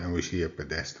road, and we see a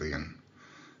pedestrian.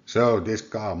 So this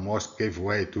car must give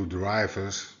way to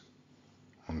drivers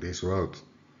on this road.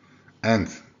 And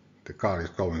the car is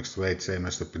going straight, same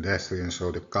as the pedestrian,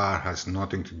 so the car has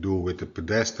nothing to do with the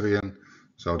pedestrian,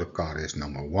 so the car is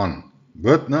number 1.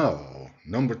 But now,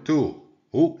 number 2.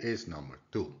 Who is number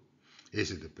 2?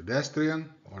 Is it the pedestrian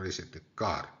or is it the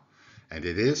car? And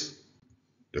it is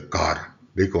the car,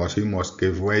 because he must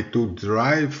give way to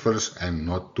drivers and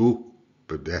not to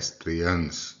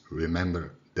pedestrians.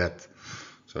 Remember that.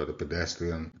 So the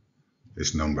pedestrian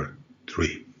is number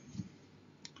 3.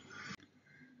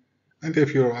 And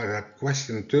if you are at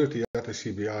question 30 at the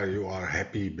CBR, you are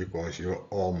happy because you're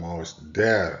almost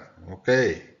there.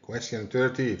 Okay, question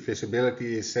 30.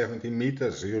 Visibility is 70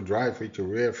 meters. You drive with your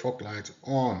rear fog lights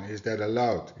on. Is that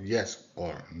allowed? Yes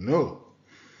or no?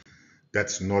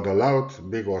 That's not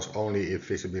allowed, because only if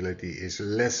visibility is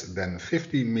less than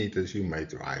 50 meters you may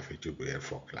drive with your rear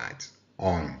fog lights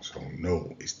on. So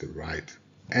no is the right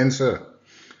answer.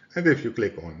 And if you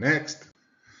click on next,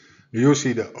 you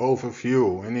see the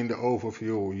overview, and in the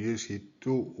overview you see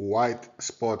 2 white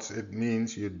spots. It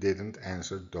means you didn't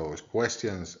answer those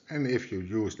questions. And if you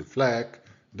use the flag,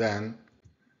 then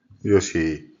you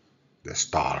see the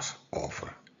stars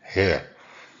over here.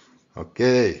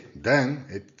 Okay, then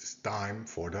it's time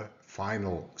for the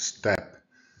final step.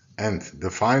 And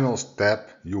the final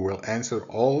step, you will answer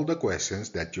all the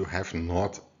questions that you have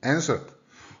not answered.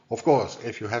 Of course,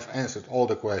 if you have answered all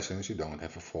the questions, you don't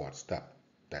have a fourth step.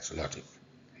 That's logic.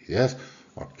 Yes?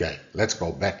 Okay, let's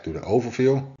go back to the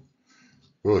overview.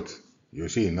 Good. You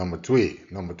see number 3,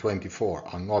 number 24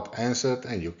 are not answered,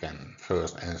 and you can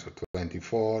first answer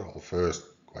 24 or first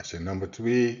question number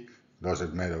 3.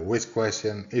 Doesn't matter which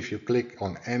question. If you click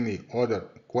on any other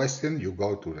question, you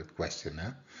go to that question.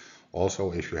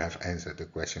 Also, if you have answered the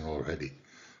question already.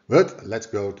 But let's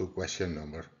go to question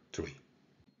number 3.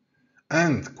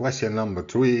 And question number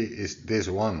 3 is this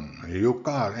one. Your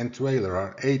car and trailer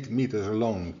are 8 meters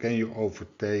long. Can you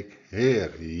overtake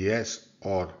here? Yes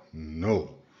or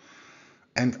no?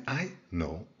 And I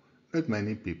know that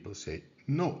many people say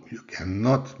no, you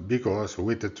cannot, because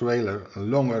with the trailer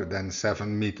longer than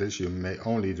 7 meters you may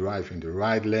only drive in the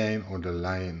right lane or the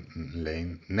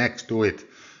lane next to it,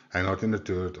 and not in the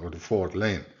third or the fourth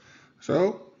lane.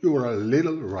 So you are a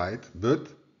little right, but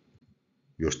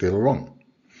you're still wrong.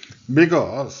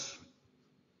 Because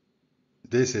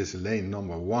this is lane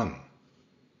number 1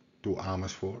 to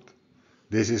Amersfoort.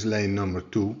 This is lane number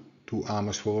 2 to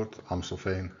Amersfoort,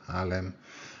 Amstelveen, Haarlem.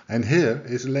 And here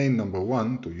is lane number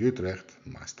 1 to Utrecht,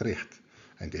 Maastricht.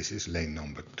 And this is lane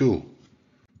number 2.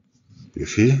 You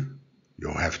see, you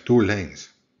have 2 lanes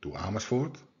to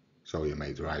Amersfoort. So you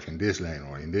may drive in this lane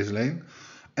or in this lane.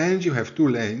 And you have 2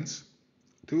 lanes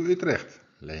to Utrecht,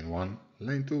 lane 1,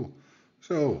 lane 2.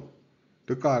 So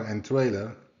the car and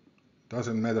trailer,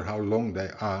 doesn't matter how long they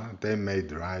are, they may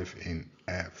drive in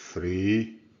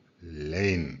every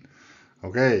lane.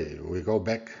 Okay, we go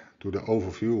back to the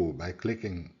overview by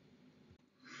clicking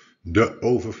the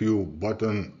overview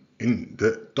button in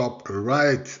the top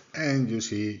right, and you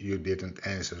see you didn't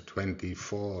answer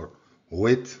 24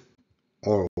 with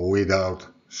or without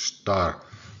star.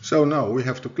 So now we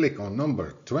have to click on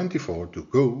number 24 to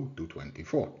go to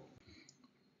 24.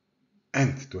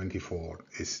 And 24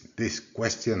 is this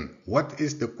question. What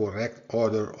is the correct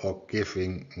order or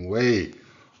giving way?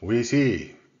 We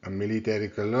see a military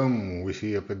column, we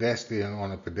see a pedestrian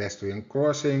on a pedestrian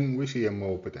crossing, we see a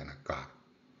moped and a car.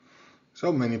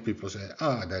 So many people say,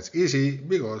 that's easy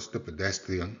because the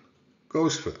pedestrian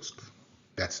goes first.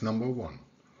 That's number 1.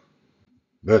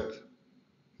 But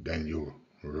then you're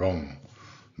wrong,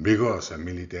 because a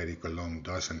military column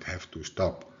doesn't have to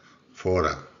stop for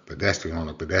a pedestrian on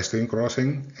a pedestrian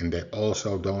crossing, and they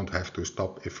also don't have to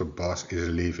stop if a bus is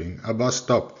leaving a bus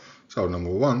stop. So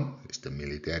number 1 is the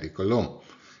military column.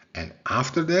 And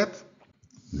after that,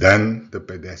 then the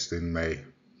pedestrian may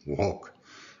walk.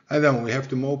 And then we have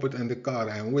the moped and the car,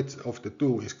 and which of the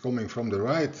 2 is coming from the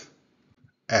right?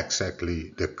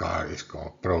 Exactly, the car is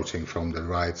approaching from the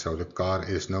right, so the car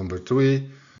is number 3.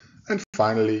 And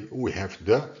finally we have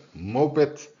the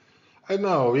moped. And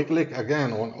now we click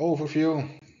again on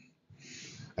overview.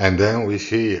 And then we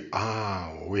see,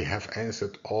 we have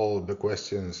answered all the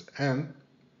questions, and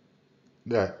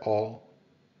they're all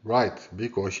right,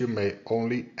 because you may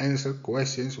only answer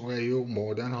questions where you're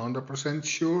more than 100%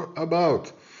 sure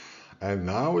about. And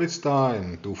now it's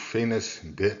time to finish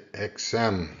the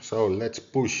exam. So let's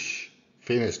push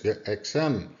finish the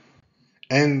exam.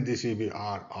 And the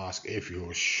CBR asks if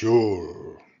you're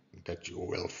sure that you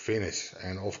will finish.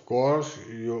 And of course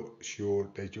you're sure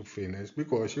that you finish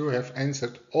because you have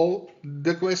answered all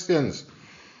the questions.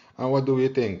 And what do you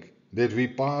think? Did we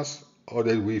pass or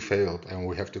did we fail? And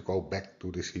we have to go back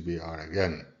to the CBR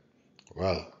again.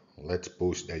 Well, let's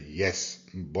push the yes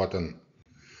button.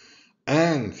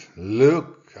 And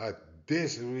look at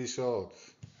this result.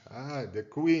 The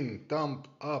Queen thumb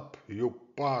up. You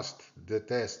passed the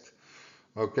test.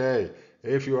 Okay,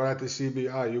 if you are at the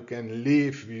CBR, you can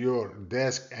leave your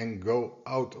desk and go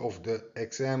out of the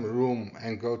exam room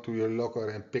and go to your locker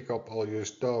and pick up all your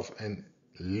stuff and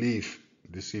leave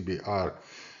the CBR.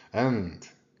 And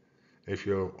if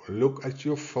you look at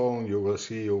your phone, you will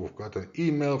see you've got an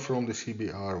email from the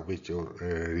CBR with your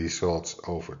results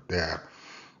over there.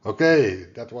 Okay,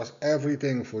 that was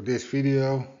everything for this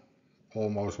video.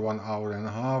 Almost 1 hour and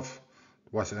a half.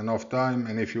 Was enough time,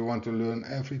 and if you want to learn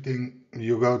everything,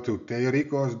 you go to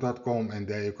theoriecourse.com and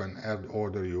there you can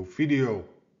order your video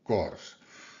course.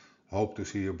 Hope to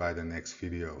see you by the next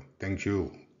video. Thank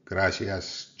you.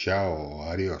 Gracias. Ciao.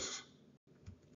 Adios.